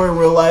lot more in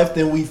real life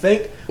than we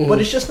think. Mm-hmm.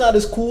 But it's just not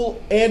as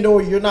cool,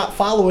 or you're not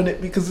following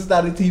it because it's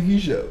not a TV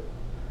show.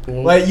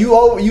 Mm-hmm. Like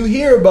you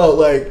hear about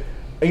like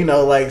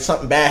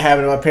something bad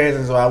happened to my parents,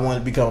 and so I wanted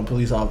to become a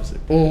police officer.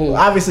 Mm-hmm. Well,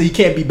 obviously, he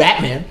can't be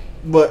Batman,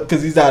 but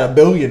because he's not a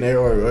billionaire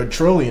or a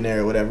trillionaire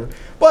or whatever.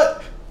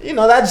 But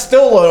that's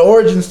still an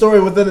origin story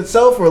within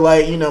itself. Where my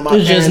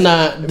it's just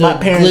not the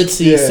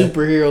glitzy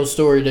superhero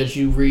story that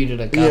you read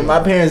in a comic. Yeah,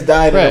 my parents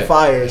died in a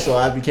fire, so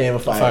I became a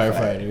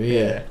firefighter.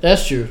 Yeah,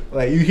 that's true.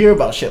 Like you hear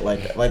about shit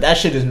like that. Like that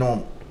shit is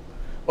normal.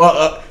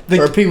 Or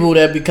people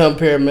that become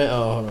paramedics.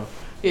 Oh, hold on.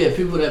 Yeah,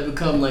 people that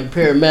become like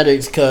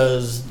paramedics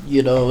because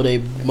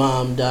their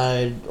mom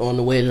died on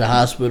the way to the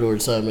hospital or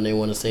something, and they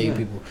want to save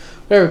people.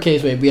 Whatever the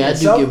case may be, I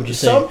do get what you're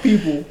saying. Some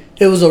people,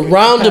 it was a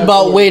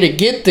roundabout way to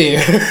get there.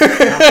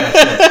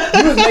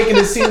 You was making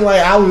it seem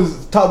like I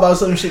was talking about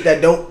some shit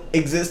that don't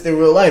exist in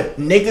real life.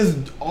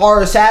 Niggas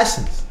are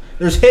assassins.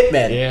 There's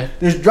hitmen. Yeah.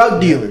 There's drug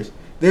dealers.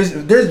 There's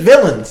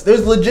villains.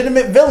 There's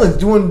legitimate villains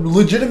doing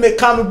legitimate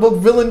comic book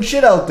villain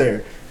shit out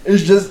there.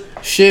 It's just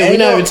shit. We're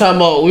not even talking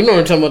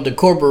about the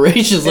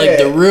corporations, like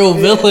the real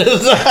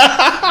villains.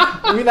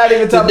 We're not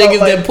even talking the niggas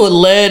that put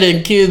lead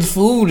in kids'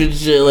 food and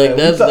shit. Like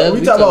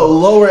we talk about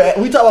lower.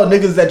 We talk about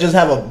niggas that just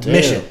have a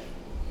mission.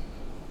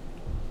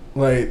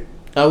 Like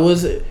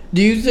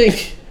Do you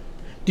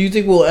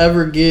think we'll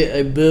ever get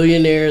a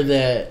billionaire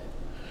that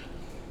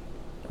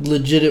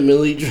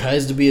legitimately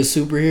tries to be a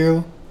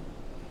superhero?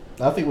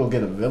 I think we'll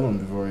get a villain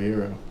before a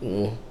hero.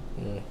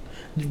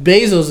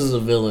 Bezos is a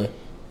villain.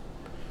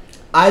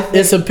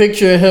 It's a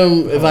picture of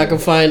him. If I can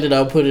find it,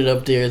 I'll put it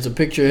up there. It's a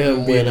picture of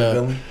him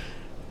with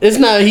it's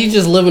not. He's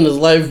just living his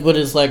life, but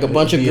it's like a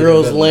bunch of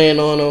girls laying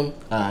on him.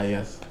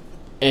 Yes.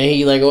 And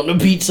he like on the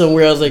beach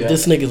somewhere. I was like,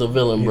 this nigga's a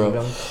villain, bro.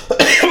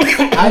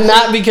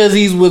 Not because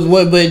he's with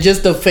one, but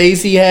just the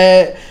face he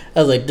had.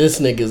 I was like,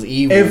 this nigga's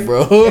evil,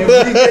 bro.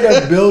 If we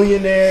get a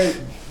billionaire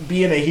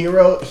being a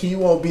hero, he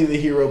won't be the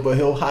hero, but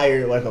he'll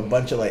hire like a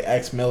bunch of like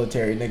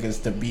ex-military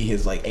niggas to be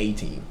his like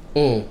A-team.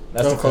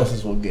 That's the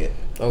closest we'll get.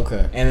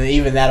 Okay. And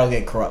even that'll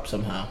get corrupt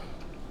somehow.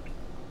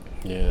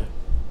 Yeah.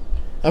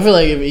 I feel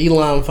like if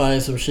Elon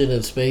finds some shit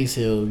in space,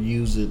 he'll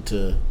use it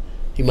to...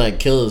 He might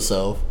kill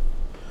himself.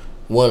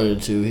 One of the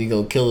two. He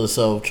gonna kill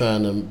himself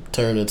trying to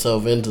turn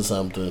himself into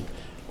something.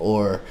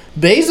 Or...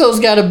 Bezos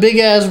got a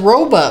big-ass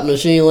robot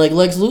machine like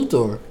Lex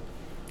Luthor.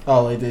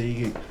 Oh, like that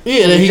you can...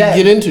 Yeah, that he can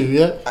get into,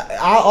 yeah.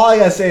 All I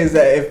gotta say is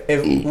that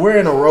if we're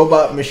in a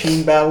robot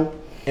machine battle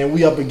and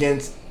we up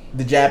against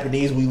the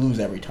Japanese, we lose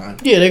every time.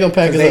 Yeah, they gonna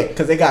pack us up.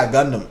 Because they got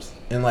Gundams.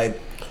 And like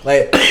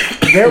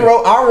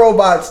our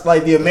robots,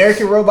 like the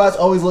American robots,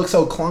 always look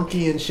so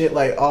clunky and shit,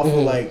 like off of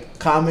like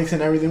comics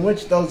and everything,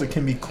 which those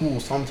can be cool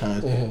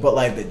sometimes. But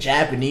like the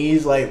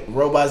Japanese like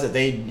robots that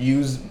they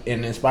use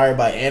and inspired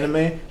by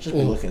anime, just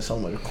be looking so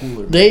much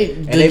cooler. They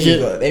be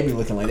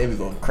looking like they be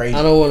going crazy.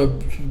 I don't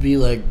want to be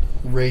like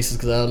racist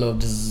because I don't know if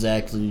this is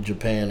actually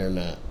Japan or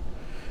not.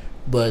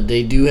 But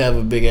they do have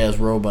a big ass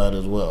robot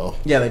as well.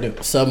 Yeah, they do.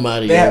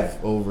 Somebody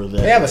over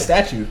there. They have a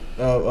statue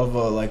of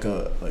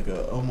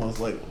a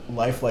almost like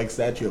lifelike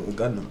statue of a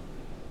Gundam.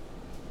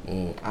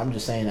 I'm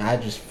just saying. I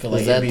just feel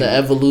like is that the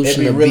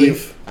evolution of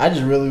beef? I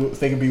just really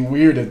think it'd be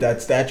weird if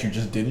that statue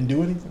just didn't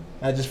do anything.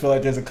 I just feel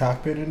like there's a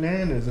cockpit in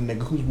there and there's a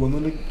nigga who's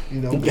willing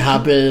to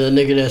hop in, a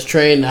nigga that's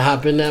trained to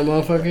hop in that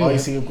motherfucker. All you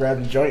see him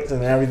grab the joints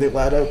and everything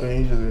light up and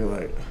he just be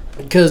like.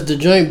 Because the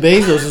joint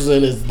Bezos is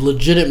in is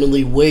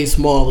legitimately way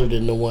smaller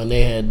than the one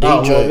they had.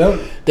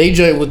 They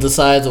joint with the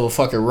size of a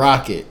fucking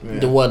rocket. Yeah.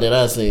 The one that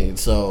I seen.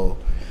 So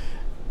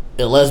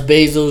unless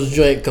Bezos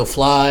joint could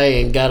fly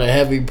and got a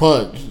heavy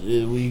punch,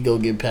 we go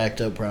get packed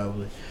up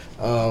probably.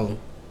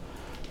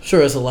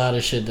 Sure, it's a lot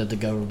of shit that the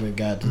government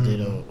got that they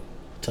don't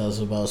tell us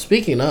about.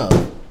 Speaking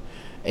of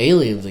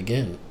aliens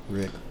again,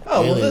 Rick.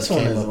 Oh, well, this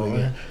one is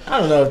again. I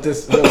don't know if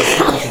this really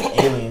counts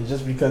as aliens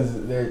just because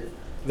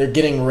they're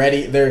getting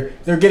ready. They're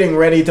getting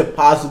ready to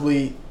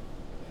possibly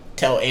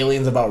tell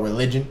aliens about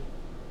religion.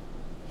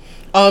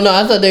 Oh no,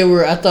 I thought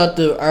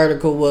the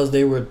article was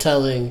they were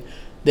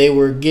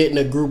getting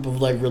a group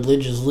of like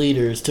religious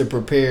leaders to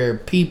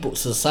prepare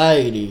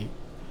society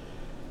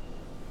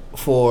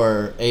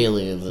for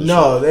aliens. And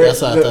no,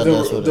 that's what I thought.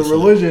 That's what the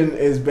religion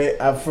is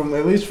from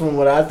at least from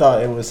what I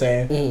thought it was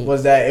saying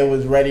was that it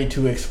was ready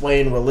to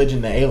explain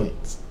religion to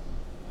aliens.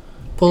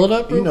 Pull it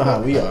up. You know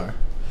how we are.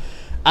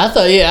 I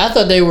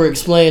thought they were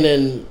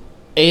explaining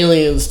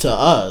aliens to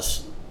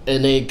us,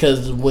 and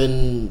because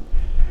when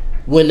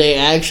they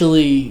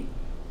actually.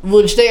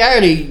 Which they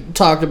already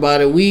talked about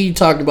it. We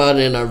talked about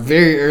it in our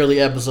very early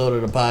episode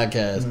of the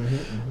podcast.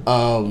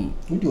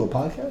 We do a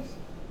podcast?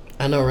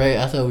 I know, right?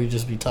 I thought we'd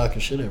just be talking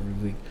shit every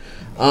week.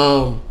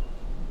 So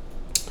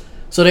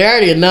they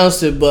already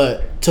announced it,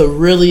 but to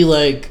really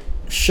like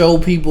show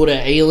people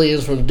that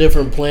aliens from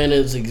different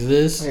planets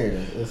exist. Here it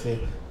is. Let's see.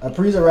 A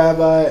priest, a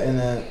rabbi,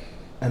 and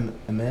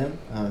a man.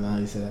 I don't know how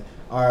you say that.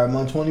 Are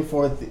among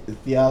 24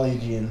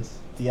 theologians.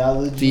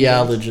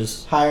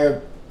 Theologists.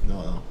 Hired.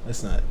 No,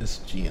 it's not. It's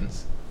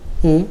Gians.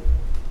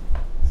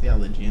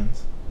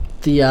 Theologians.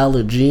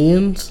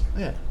 Theologians?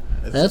 Yeah.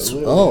 That's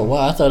wow,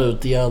 I thought it was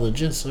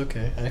theologists.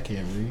 Okay, I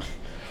can't read.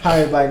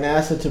 Hired by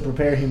NASA to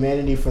prepare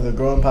humanity for the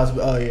growing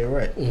possibility. Oh yeah,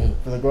 right.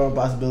 For the growing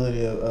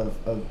possibility of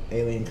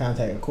alien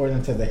contact.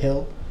 According to The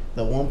Hill,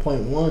 the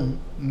 $1.1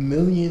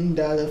 million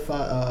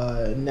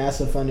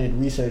NASA-funded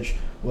research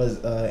was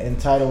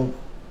entitled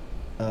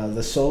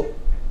the societal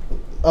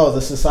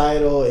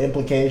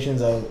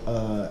implications of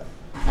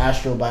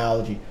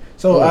astrobiology.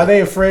 So are they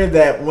afraid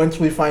that once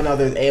we find out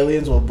there's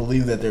aliens, we'll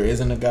believe that there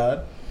isn't a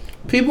God?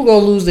 People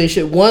gonna lose their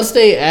shit once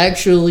they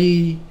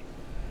actually,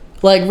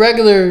 like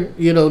regular,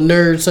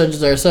 nerds such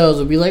as ourselves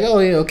would be like, oh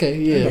yeah, okay,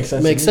 yeah,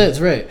 makes sense,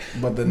 right?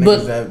 But the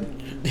niggas that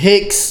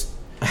Hicks,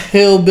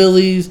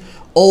 hillbillies,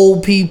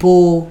 old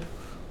people,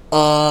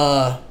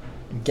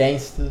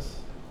 gangsters,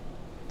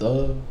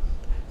 thugs.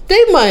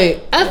 They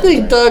might. I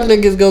think thug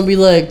niggas gonna be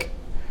like,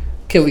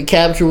 can we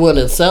capture one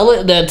and sell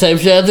it? That type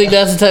of shit. I think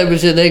that's the type of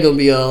shit they gonna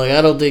be on. Like,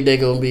 I don't think they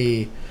gonna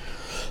be.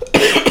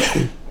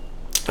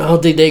 I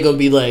don't think they gonna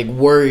be like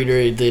worried or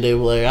anything. They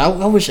were like,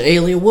 I wish an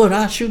alien would.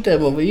 I'd shoot that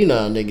motherfucker. You know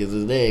how niggas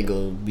is. They ain't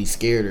gonna be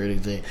scared or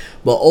anything.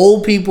 But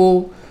old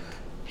people,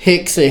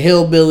 hicks and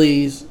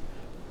hillbillies,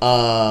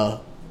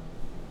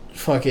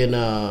 fucking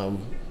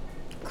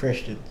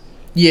Christians.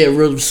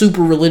 Yeah,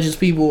 super religious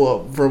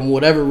people from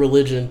whatever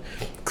religion,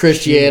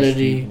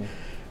 Christianity.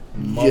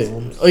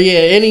 Muslims. Yeah. Oh yeah,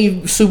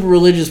 any super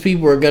religious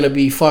people are gonna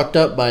be fucked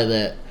up by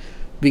that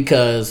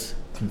because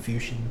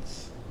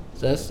Confucians.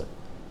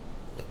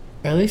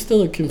 Are they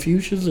still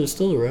Confucians? They're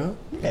still around?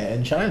 Yeah,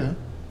 in China.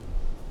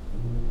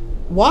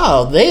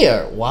 Wow, they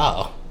are.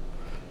 Wow.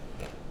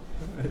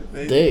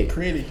 They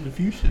created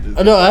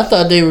Confucianism. No, I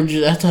thought they were.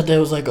 I thought that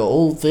was like an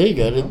old thing.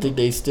 I didn't think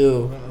they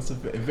still. No, that's a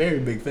very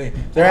big thing.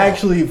 They're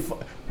actually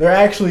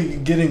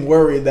getting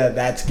worried that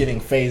that's getting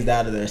phased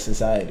out of their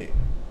society.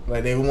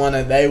 Like they want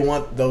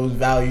those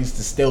values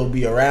to still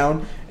be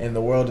around, and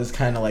the world is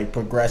kind of like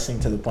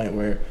progressing to the point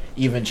where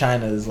even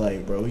China is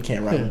like, bro, we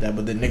can't rock with that,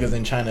 but the niggas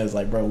in China is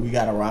like, bro, we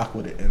gotta rock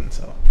with it, and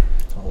so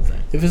it's the whole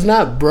thing. If it's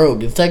not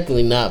broke, it's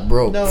technically not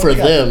broke for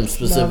them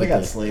specifically. No, they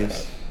got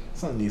slaves.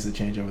 Something needs to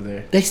change over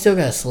there. They still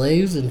got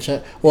slaves in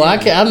China. Well,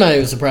 I'm not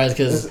even surprised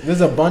because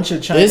there's a bunch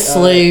of China. There's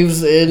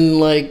slaves in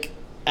like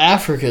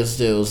Africa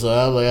still, so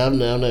I'm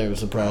not even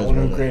surprised. I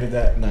wouldn't have created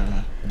that.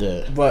 No.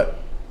 Yeah. But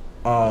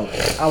I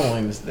won't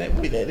even say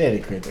they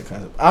didn't create that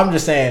concept. I'm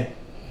just saying,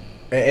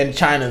 in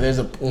China, there's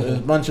a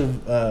bunch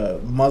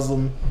of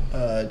Muslim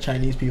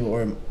Chinese people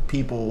or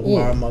people who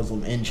are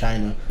Muslim in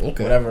China,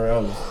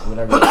 whatever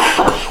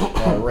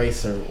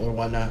race or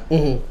whatnot,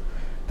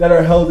 that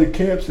are held in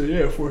camps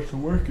and forced to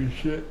work and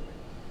shit.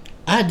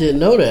 I didn't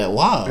know that.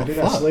 Wow, they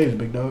got slaves,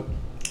 big dog.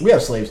 We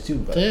have slaves too,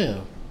 but damn.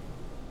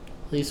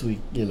 At least we,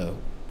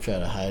 try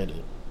to hide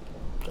it.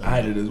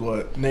 Hide it is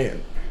what?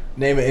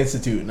 Name an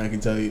institute, and I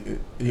can tell you,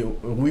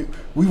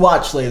 we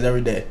watch slaves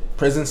every day.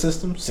 Prison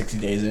system, 60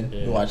 days in,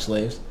 we watch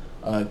slaves.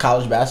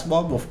 College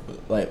basketball,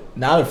 like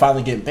now they're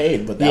finally getting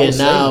paid, but that was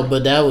slavery.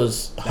 But that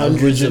was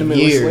hundreds of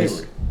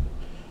years.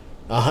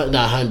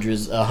 Not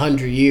hundreds,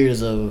 100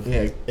 years of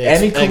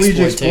any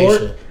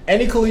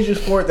collegiate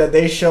sport that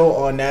they show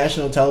on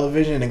national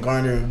television and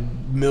garner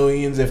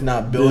millions, if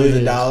not billions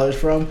of dollars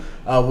from,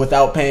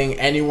 without paying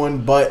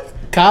anyone but.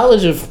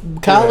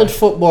 College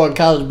football and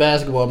college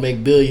basketball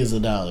make billions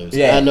of dollars.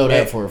 Yeah, I know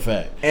that for a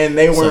fact. And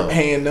they weren't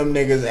paying them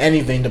niggas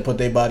anything to put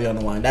their body on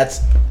the line.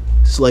 That's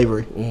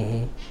slavery.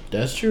 Mm-hmm.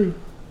 That's true.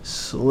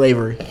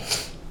 Slavery.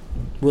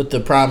 With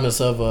the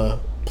promise of a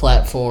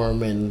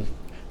platform and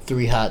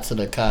 3 hots in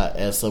a cot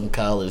at some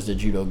college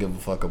that you don't give a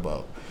fuck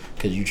about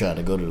because you trying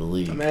to go to the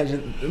league.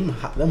 Imagine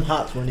them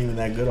hots weren't even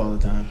that good all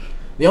the time.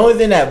 The only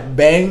thing that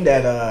banged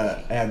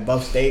at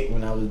Buff State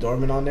when I was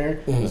dorming on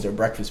there was their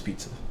breakfast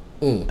pizza.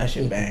 That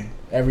shit bang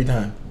every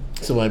time.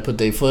 Somebody put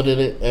their foot in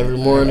it every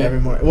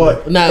morning.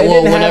 Well,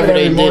 whenever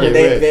they did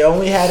it. They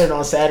only had it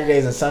on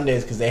Saturdays and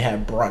Sundays because they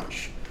had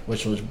brunch,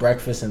 which was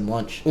breakfast and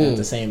lunch at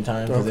the same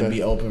time, because it'd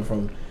be open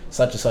from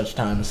such and such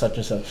time to such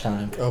and such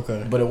time.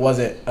 Okay. But it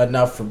wasn't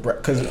enough for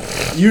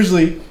because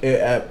usually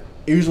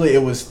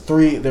it was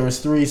three. There was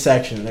three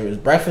sections. There was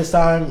breakfast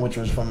time, which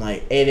was from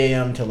like 8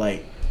 a.m. to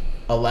like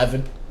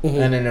 11,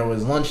 and then there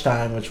was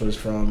lunchtime, which was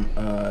from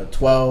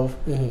 12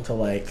 to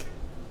like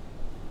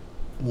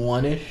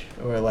 1ish,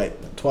 or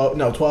like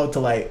 12 to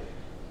like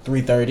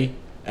 3:30,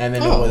 and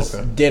then it was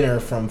dinner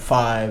from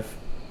 5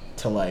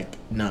 to like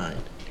 9.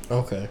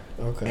 Okay.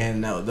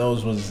 And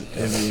those was,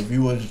 if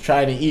you was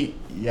trying to eat,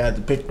 you had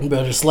to pick. You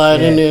better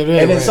slide in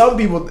there. And then some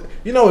people,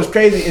 you know what's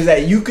crazy is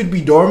that you could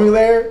be dorming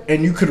there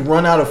and you could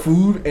run out of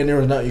food and there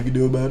was nothing you could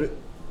do about it.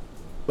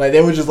 Like,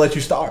 they would just let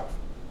you starve.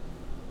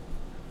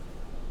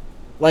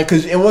 Like,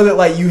 because it wasn't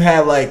like you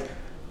had like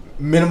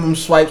minimum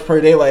swipes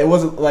per day. Like, it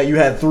wasn't like you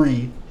had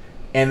 3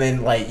 and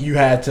then like you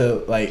had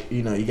to, like,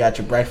 you know, you got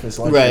your breakfast,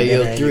 lunch, right?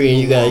 dinner, You're 3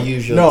 and you gotta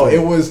use your. No, 3.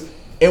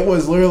 it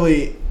was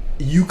literally,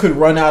 you could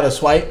run out of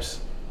swipes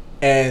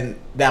and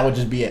that would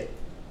just be it.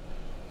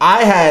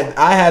 I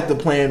had the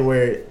plan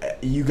where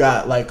you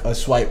got like a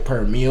swipe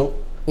per meal,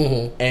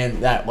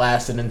 and that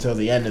lasted until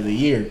the end of the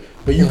year.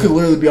 But you could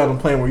literally be on a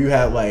plan where you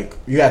had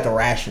to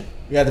ration.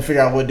 You had to figure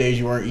out what days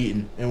you weren't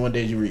eating and what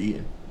days you were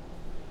eating.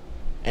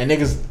 And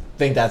niggas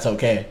think that's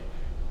okay.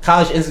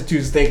 College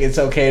institutes think it's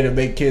okay to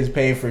make kids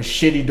pay for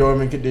shitty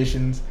dormant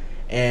conditions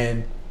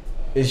and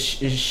is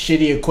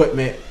shitty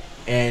equipment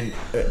and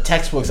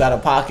textbooks out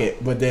of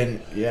pocket, but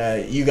then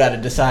you got to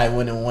decide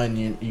when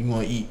you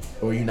gonna eat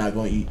or you're not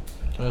gonna eat.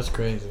 That's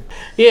crazy.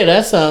 Yeah,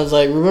 that sounds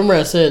like. Remember,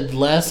 I said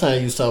last time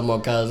you was talking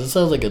about college. It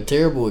sounds like a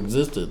terrible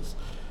existence.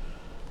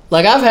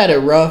 Like, I've had it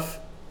rough,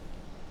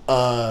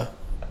 as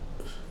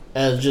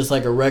just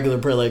like a regular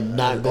person, like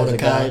not going to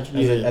college.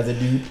 As a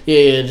dude.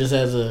 Yeah, just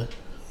as a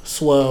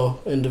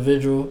swell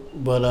individual,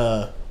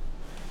 but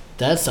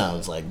that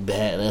sounds like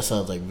bad. That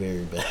sounds like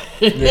very bad.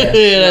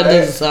 Yeah, that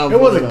doesn't sound.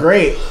 It wasn't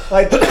great.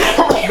 Like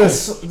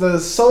the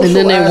social. And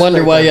then they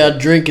wonder why y'all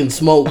drink and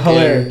smoke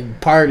and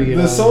party.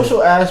 The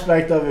social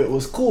aspect of it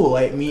was cool,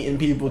 like meeting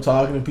people,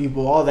 talking to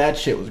people, all that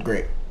shit was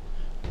great.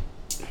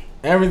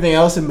 Everything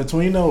else in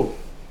between, though,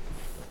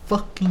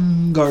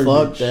 fucking garbage.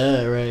 Fuck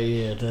that, right?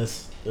 Yeah,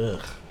 that's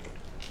ugh.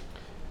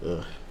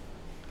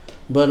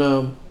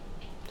 But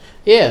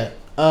yeah.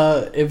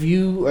 If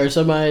you are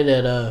somebody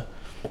that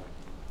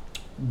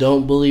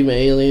don't believe in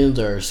aliens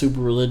or are super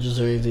religious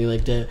or anything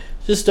like that,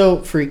 just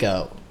don't freak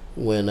out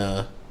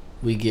when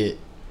we get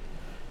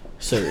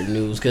certain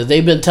news, because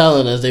they've been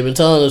telling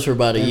us for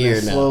about a year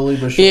now. Slowly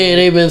but surely. Yeah,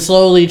 they've been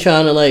slowly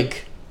trying to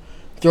like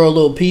throw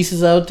little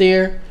pieces out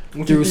there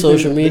through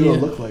social media. They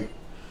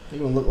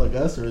gonna look like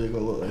us, or they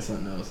gonna look like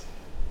something else?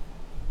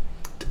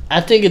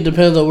 I think it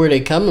depends on where they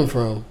coming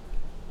from.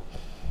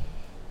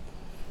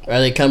 Are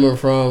they coming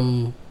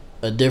from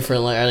a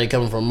different, like, are they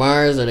coming from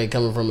Mars? Are they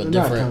coming from a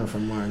They're different? Not coming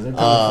from Mars. They're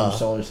coming from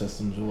solar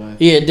systems away.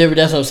 Yeah, different.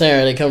 That's what I'm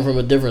saying. Are they coming from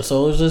a different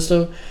solar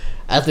system?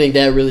 I think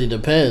that really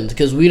depends,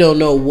 because we don't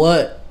know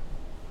what.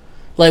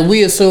 Like,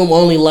 we assume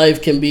only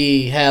life can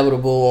be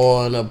habitable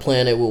on a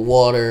planet with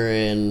water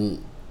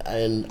and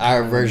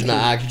our version of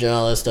oxygen,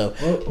 all that stuff.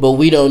 But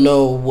we don't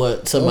know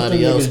what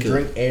somebody else could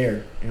drink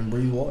air and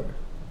breathe water.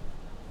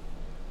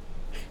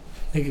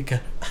 Nigga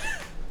got.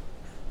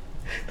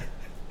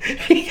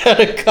 He got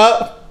a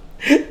cup.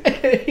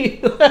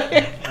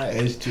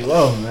 It's too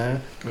low,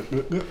 man.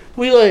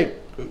 We like,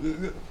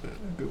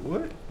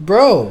 what?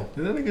 bro.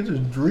 Did that nigga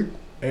just drink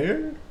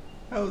air?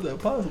 How is that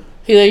possible?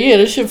 He like, yeah,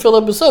 this shit fill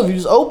up itself. You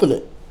just open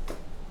it.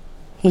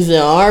 He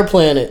said, on our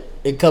planet,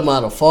 it come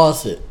out of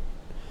faucet.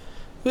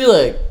 We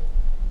like,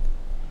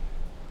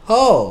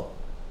 oh,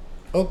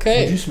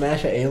 okay. Did you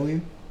smash an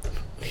alien?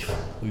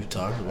 We've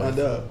talked about I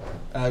know.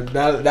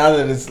 Now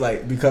that it's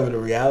like becoming a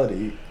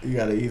reality, you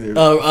gotta either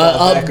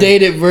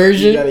updated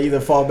version. You gotta either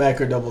fall back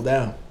or double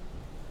down.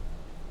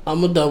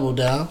 I'm a double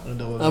down.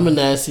 I'm a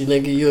nasty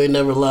nigga. You ain't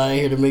never lying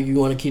here to make you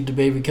want to keep the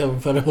baby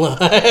covered for the lie.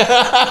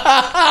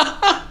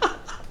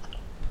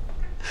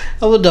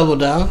 I'm a double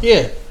down.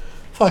 Yeah,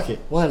 fuck it.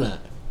 Why not?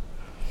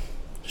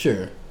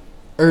 Sure.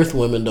 Earth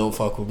women don't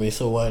fuck with me,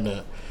 so why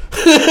not?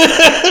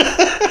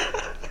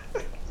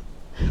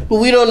 But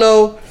we don't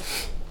know.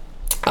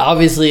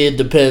 Obviously, it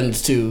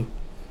depends too,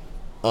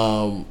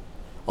 on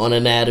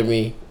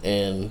anatomy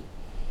and,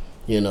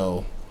 you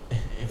know,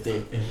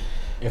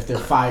 if they're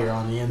fire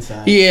on the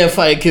inside. Yeah,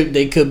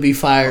 they could be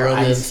fire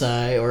on the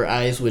inside, or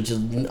ice, which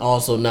is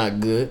also not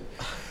good.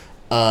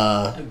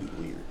 That'd be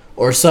weird.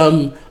 Or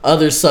some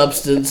other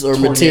substance or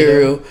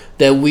material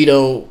that we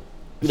don't,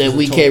 that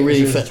we can't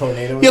really.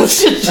 Tornado. Yo,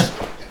 shit.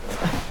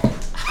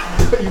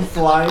 You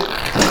fly.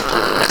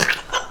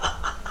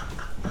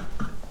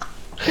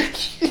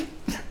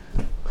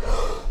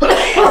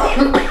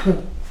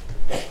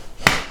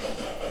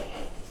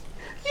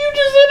 You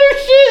just hit her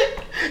shit.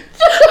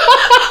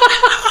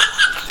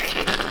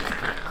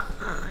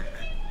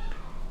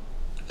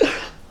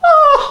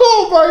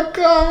 Oh my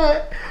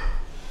god.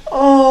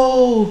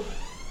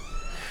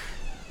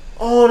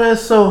 Oh,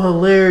 that's so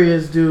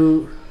hilarious,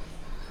 dude.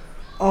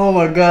 Oh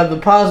my god, the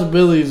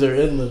possibilities are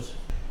endless.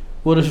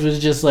 What if it's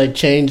just like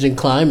changing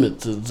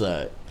climates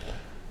inside?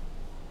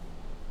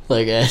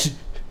 Like,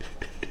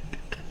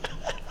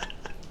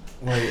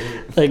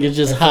 like it's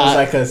just hot.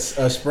 It's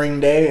like a spring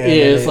day. And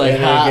it's like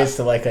hot. It gets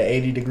to like an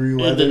 80-degree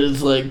weather. And then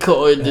it's like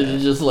cold. And then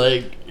it's just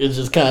like it's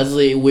just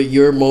constantly with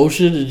your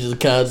emotion. It just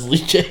constantly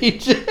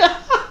changes.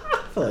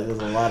 I feel like there's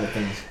a lot of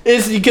things.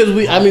 It's because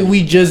we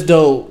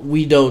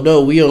don't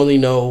know. We only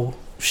know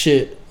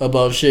shit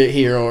about shit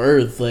here on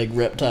Earth, like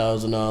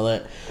reptiles and all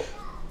that,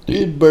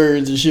 and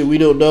birds and shit. We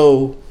don't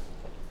know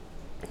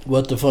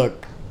what the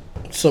fuck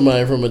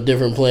somebody from a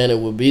different planet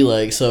would be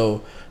like.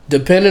 So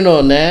depending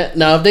on that,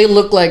 now if they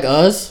look like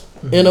us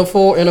in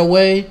a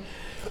way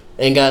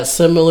and got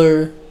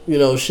similar,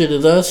 shit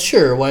as us,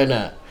 sure, why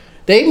not?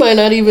 They might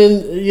not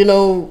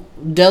even,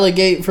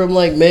 delegate from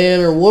like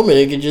man or woman.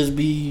 It could just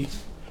be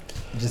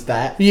just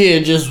that. Yeah,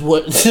 just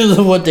what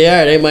they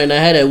are. They might not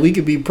have that. We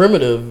could be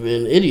primitive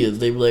and idiots.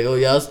 They be like, oh,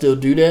 y'all still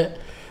do that?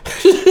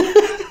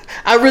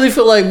 I really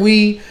feel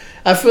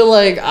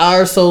like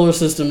our solar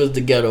system is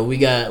the ghetto. We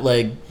got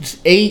like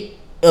 8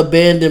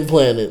 abandoned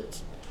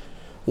planets,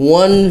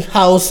 1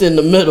 house in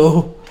the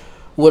middle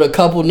with a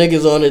couple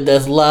niggas on it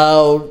that's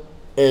loud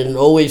and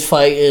always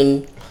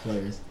fighting.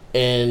 Hilarious.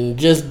 And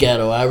just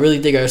ghetto. I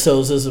really think our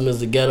solar system is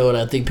the ghetto, and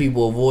I think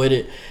people avoid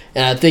it.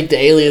 And I think the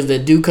aliens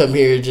that do come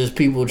here are just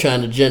people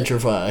trying to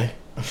gentrify.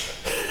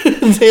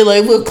 They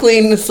like, we'll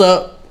clean this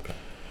up.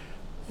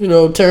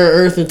 Turn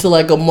Earth into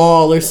like a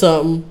mall or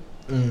something.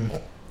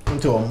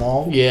 Into a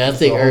mall? Yeah, I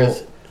think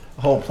Earth.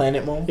 A whole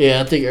planet mall? Yeah,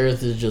 I think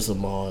Earth is just a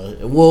mall.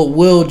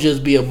 We'll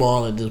just be a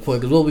mall at this point.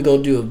 Because what we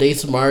gonna do if they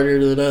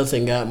smarter than us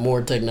and got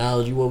more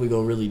technology? What we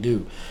gonna really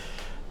do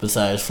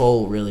besides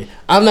fold? Really,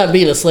 I'm not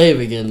being a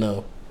slave again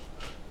though.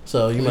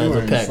 So you might as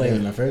well pack me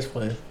in the first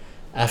place.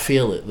 I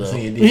feel it though. So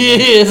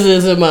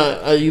it's in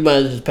my. You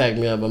might just pack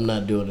me up. I'm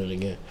not doing it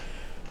again.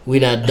 We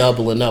not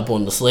doubling up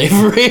on the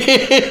slavery.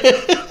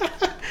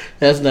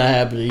 That's not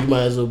happening. You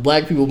might as well.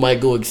 Black people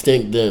might go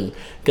extinct then,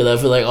 because I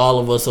feel like all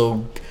of us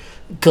will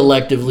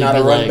collectively not be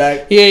a run like,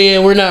 back? yeah,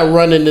 we're not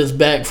running this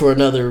back for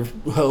another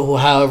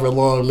however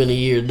long many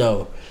years.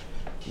 No,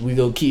 we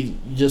go keep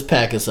just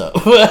pack us up.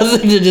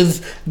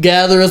 Just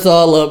gather us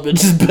all up and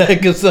just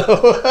pack us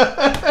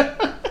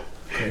up.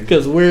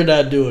 Because we're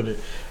not doing it.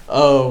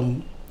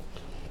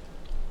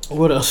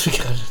 What else we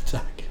got to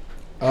talk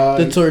about?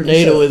 The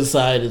tornado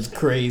inside is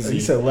crazy.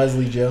 You said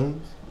Leslie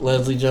Jones?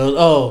 Leslie Jones.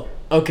 Oh,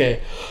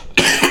 okay.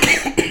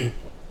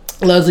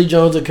 Leslie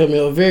Jones, a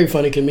very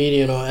funny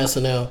comedian on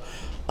SNL.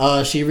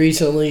 She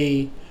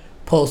recently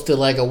posted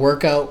like a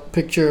workout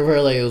picture of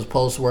her, like it was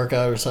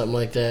post-workout or something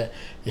like that.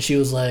 And she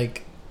was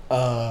like,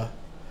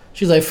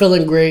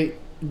 feeling great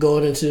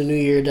going into the new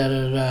year,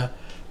 da-da-da-da.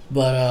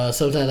 But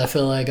sometimes I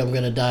feel like I'm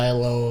going to die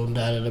alone,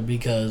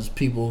 because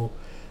people...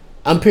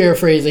 I'm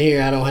paraphrasing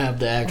here. I don't have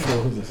the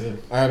actual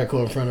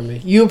article in front of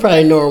me. You'll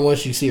probably know her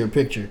once you see her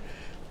picture.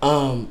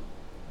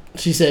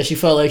 She said she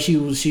felt like she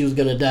was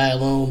going to die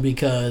alone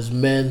because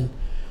men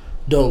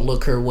don't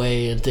look her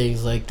way and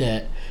things like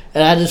that.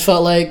 And I just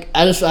felt like...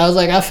 I was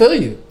like, I feel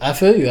you. I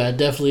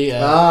definitely...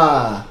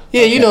 Yeah,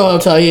 okay. You know what I'm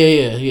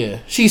talking... Yeah.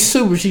 She's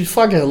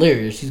fucking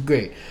hilarious. She's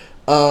great.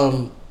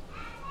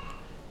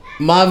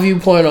 My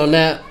viewpoint on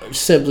that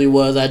simply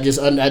was I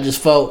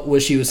just felt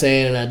what she was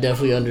saying, and I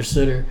definitely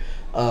understood her.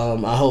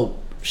 I hope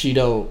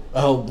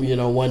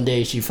one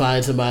day she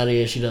finds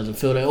somebody and she doesn't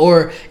feel that,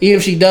 or even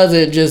if she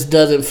doesn't, just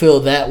doesn't feel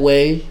that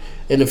way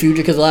in the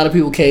future. Because a lot of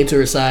people came to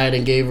her side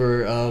and gave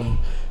her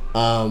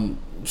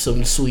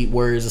some sweet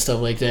words and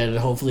stuff like that, and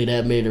hopefully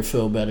that made her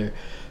feel better.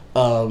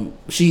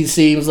 She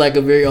seems like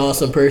a very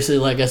awesome person.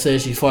 Like I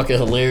said, she's fucking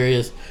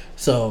hilarious.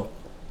 So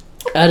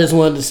I just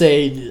wanted to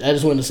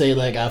say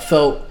like I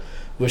felt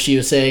what she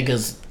was saying,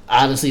 because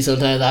honestly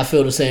sometimes I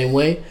feel the same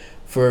way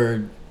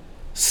for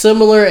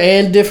similar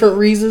and different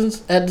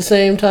reasons at the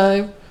same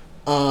time,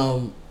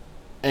 and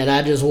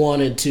I just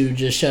wanted to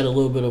just shed a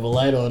little bit of a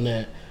light on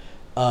that.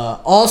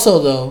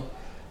 Also though,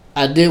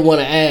 I did want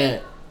to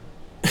add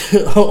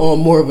on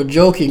more of a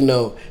joking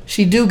note,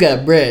 she do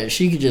got bread.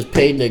 She could just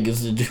pay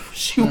niggas to do what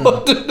she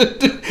wanted to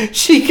do.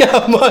 She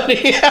got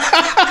money.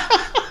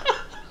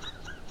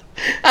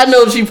 I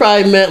know she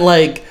probably meant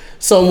like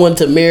someone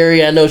to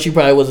marry. I know she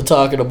probably wasn't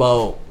talking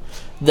about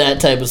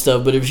that type of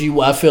stuff, but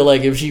I feel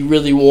like if she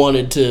really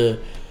wanted to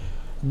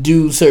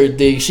do certain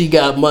things, she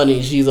got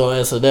money, she's on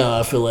SNL,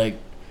 I feel like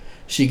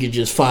she could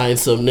just find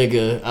some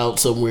nigga out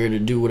somewhere to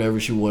do whatever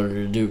she wanted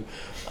to do.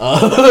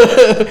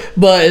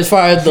 But as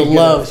far as the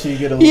love, she could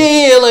get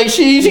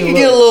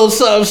a little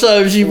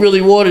something she really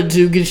wanted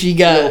to, because she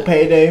got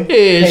payday.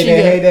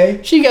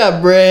 Yeah, she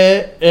got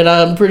bread, and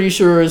I'm pretty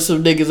sure there's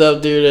some niggas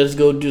out there that's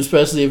gonna do,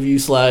 especially if you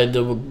slide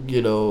them,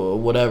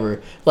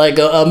 whatever, like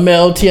a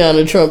male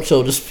Tiana Trump,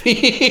 so to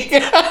speak.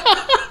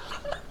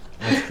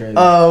 That's crazy.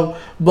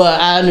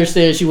 But I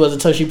understand she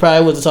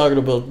probably wasn't talking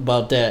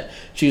about that.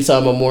 She was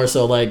talking about more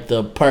so like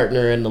the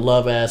partner and the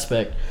love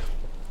aspect.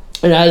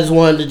 And I just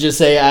wanted to just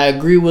say I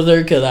agree with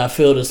her, because I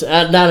feel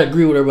not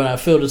agree with her, but I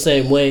feel the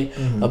same way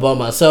about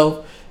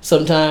myself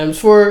sometimes.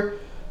 For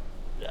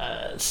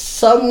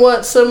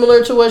somewhat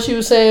similar to what she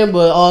was saying,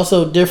 but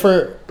also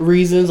different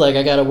reasons. Like,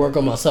 I got to work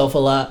on myself a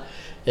lot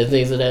and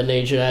things of that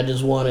nature. I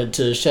just wanted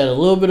to shed a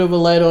little bit of a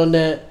light on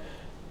that.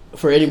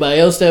 For anybody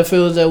else that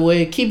feels that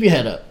way, keep your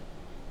head up.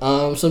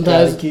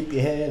 Sometimes keep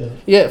your head up.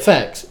 Yeah,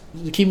 facts.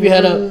 Keep your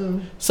head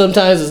up.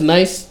 Sometimes it's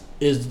nice.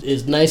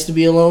 It's nice to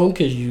be alone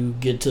because you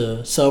get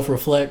to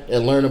self-reflect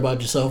and learn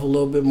about yourself a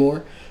little bit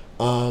more,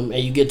 and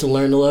you get to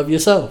learn to love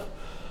yourself.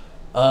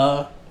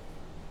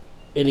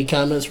 Any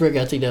comments, Rick?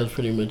 I think that was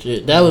pretty much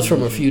it. That was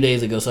from a few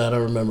days ago, so I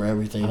don't remember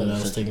everything that I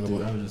was thinking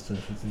about.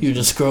 You were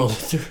just scrolling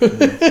through.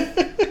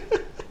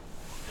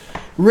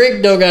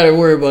 Rick don't gotta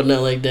worry about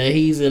nothing like that.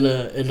 He's in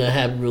a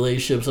happy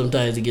relationship.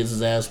 Sometimes he gets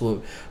his ass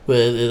whooped,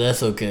 but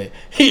that's okay.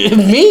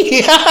 Me?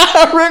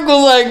 Rick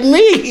was like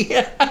me.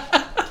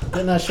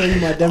 Didn't I show you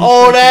my demonstration?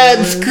 Oh,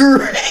 that's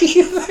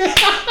crazy.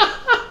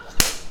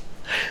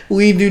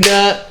 We do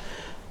not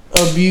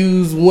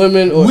abuse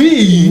women. Or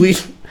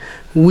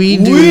we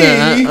do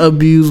not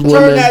abuse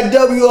women. Turn that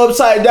W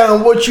upside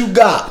down. What you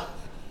got?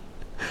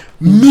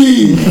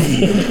 Me.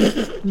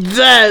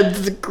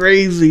 That's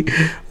crazy.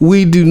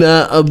 We do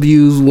not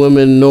abuse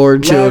women nor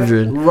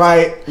children.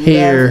 Right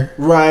here,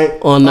 right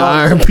on the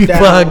R&B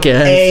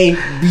podcast. A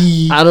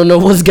B. I don't know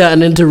what's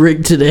gotten into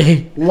Rick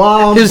today.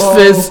 Wombo, his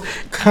fist.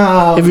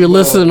 combo. If you're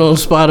listening on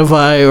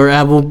Spotify or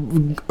Apple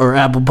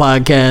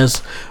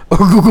Podcasts or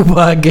Google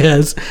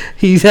Podcasts,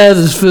 he has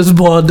his fist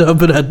balled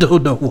up, and I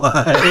don't know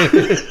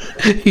why.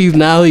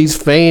 He's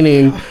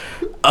feigning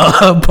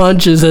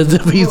punches as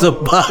if he's a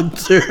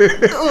boxer.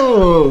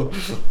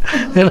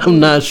 And I'm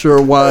not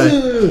sure why.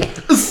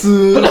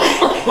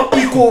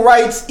 Equal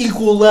rights,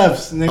 equal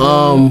lefts,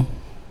 nigga.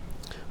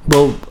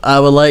 But I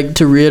would like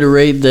to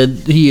reiterate that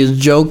he is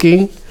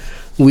joking.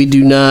 We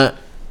do not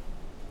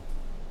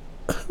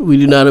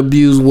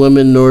abuse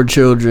women nor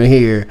children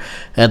here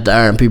at the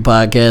R&P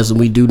podcast, and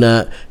we do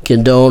not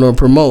condone or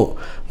promote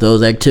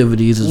those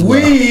activities as well.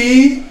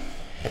 We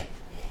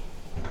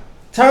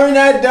turn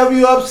that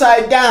W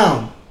upside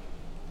down.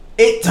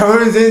 It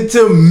turns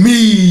into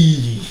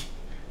me.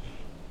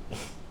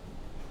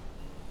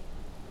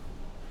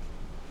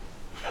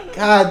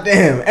 God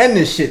damn. End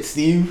this shit,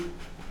 Steve.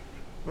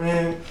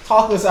 Man,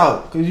 talk us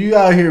out, because you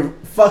out here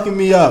fucking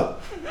me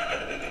up.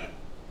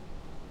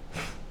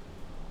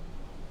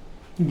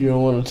 You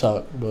don't want to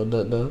talk about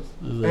that, though?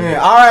 Man,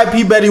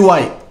 R.I.P. Betty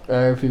White.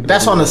 R.I.P.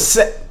 That's on the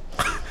set.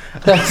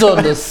 That's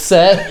on the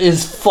set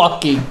is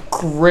fucking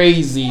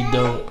crazy,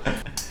 though.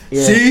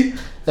 Yeah. See?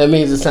 That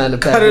means it's time to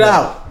pack Cut it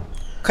out.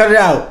 Cut it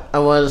out. I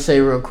wanted to say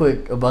real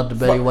quick about the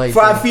Betty White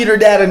Fried thing. feeder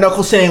dad a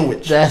knuckle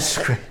sandwich.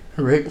 That's great.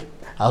 Rick,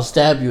 I'll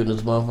stab you in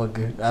this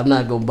motherfucker. I'm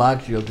not going to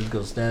box you. I'm just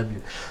going to stab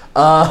you.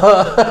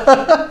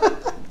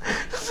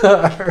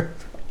 Sorry.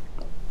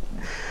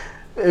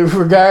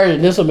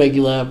 Regarding, this will make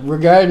you laugh.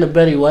 Regarding the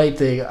Betty White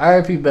thing,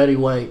 R.I.P. Betty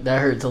White,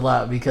 that hurts a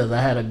lot because I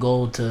had a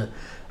goal to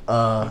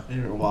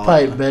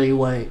pipe Betty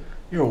White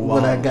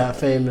when I got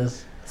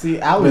famous. See,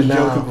 I was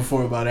joking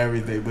before about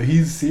everything, but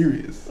he's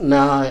serious.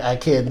 No, I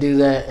can't do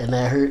that, and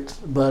that hurts.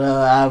 But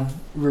I've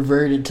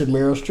reverted to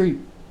Meryl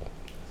Streep.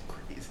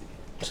 Crazy.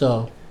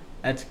 So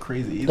that's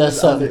crazy. That's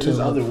something There's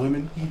other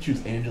women. You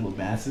choose Angela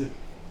Bassett.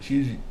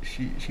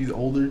 She's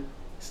older,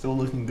 still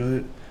looking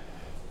good.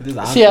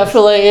 See, I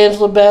feel like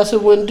Angela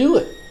Bassett wouldn't do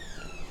it.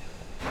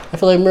 I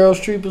feel like Meryl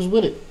Streep is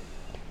with it.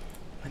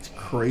 That's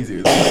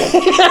crazy.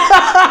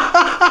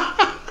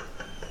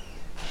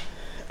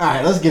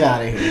 Alright, let's get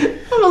out of here.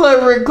 I'm gonna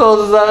let Rick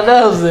close us out.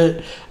 That was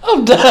it.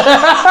 I'm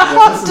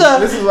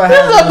done. This is what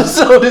happens. This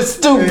episode is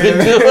stupid, dude.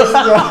 This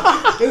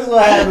is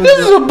what happens. This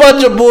is a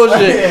bunch of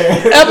bullshit.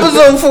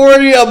 Episode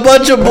 40, a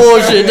bunch of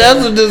bullshit.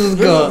 That's what this is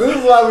called. This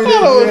is why we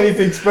didn't do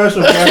anything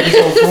special for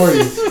episode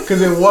 40.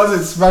 Because it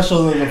wasn't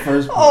special in the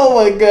first place. Oh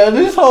my god,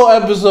 this whole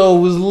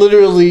episode was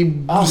literally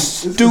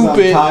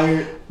stupid. I'm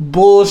tired.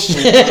 Bullshit.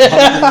 This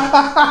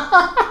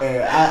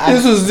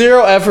was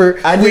zero effort.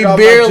 I did all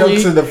my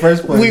jokes in the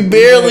first place. We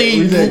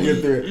barely we didn't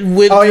get through it.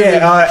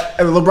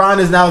 LeBron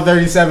is now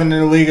 37 in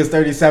the league. Is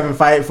 37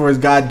 fighting for his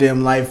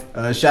goddamn life.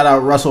 Shout out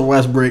Russell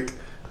Westbrook.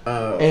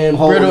 And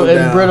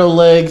brittle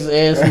legs,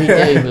 Anthony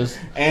Davis.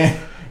 And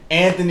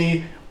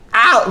Anthony,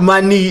 out my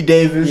knee,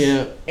 Davis.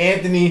 Yeah.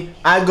 Anthony,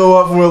 I go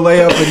up for a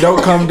layup and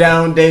don't come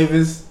down,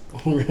 Davis.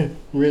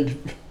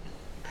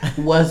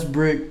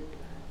 Westbrook.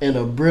 And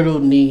a brittle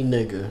knee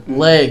nigga.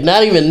 Leg.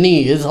 Not even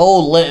knee. His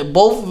whole leg.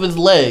 Both of his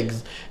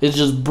legs is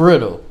just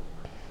brittle.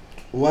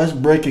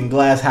 Westbrook and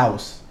Glass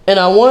House. And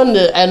I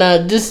wonder, and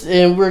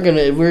we're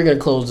gonna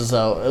close this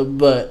out,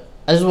 but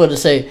I just wanted to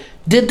say,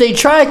 did they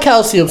try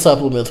calcium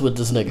supplements with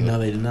this nigga? No,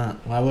 they did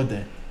not. Why would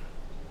they?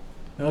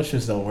 Those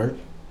shits don't work.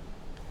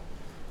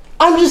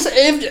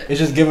 It's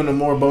just giving them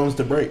more bones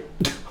to break.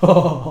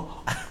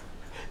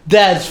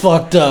 That's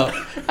fucked up.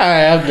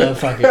 Alright, I'm done.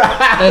 Fuck it.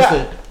 That's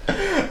it.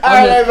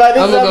 Alright, everybody,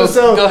 this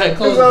episode, go ahead,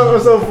 close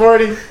episode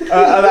 40 of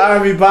the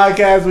R&B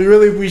podcast. We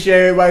really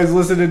appreciate everybody's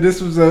listening. This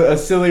was a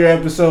sillier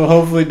episode.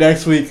 Hopefully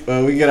next week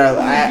we get our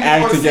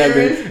act together.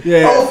 Serious?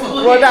 Yeah,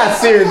 Hopefully. Well, not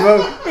serious,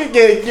 but we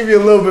can give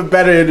you a little bit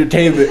better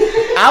entertainment.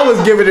 I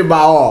was giving it my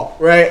all,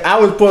 right? I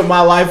was putting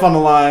my life on the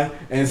line,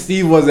 and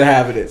Steve wasn't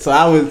having it.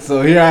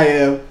 So here I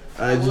am.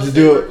 Just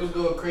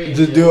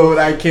do what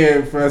I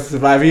can for us to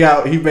survive.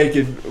 He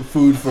making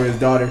food for his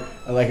daughter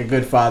like a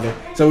good father.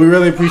 So we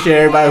really appreciate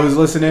everybody who's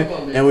listening,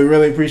 and we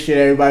really appreciate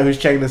everybody who's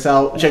checking us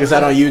out. Check us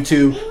out on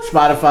YouTube,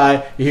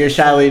 Spotify. You hear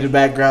Shiley in the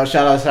background.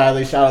 Shout out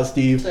Shiley. Shout out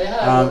Steve.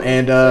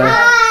 And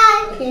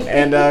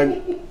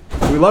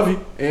we love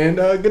you. And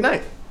good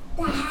night.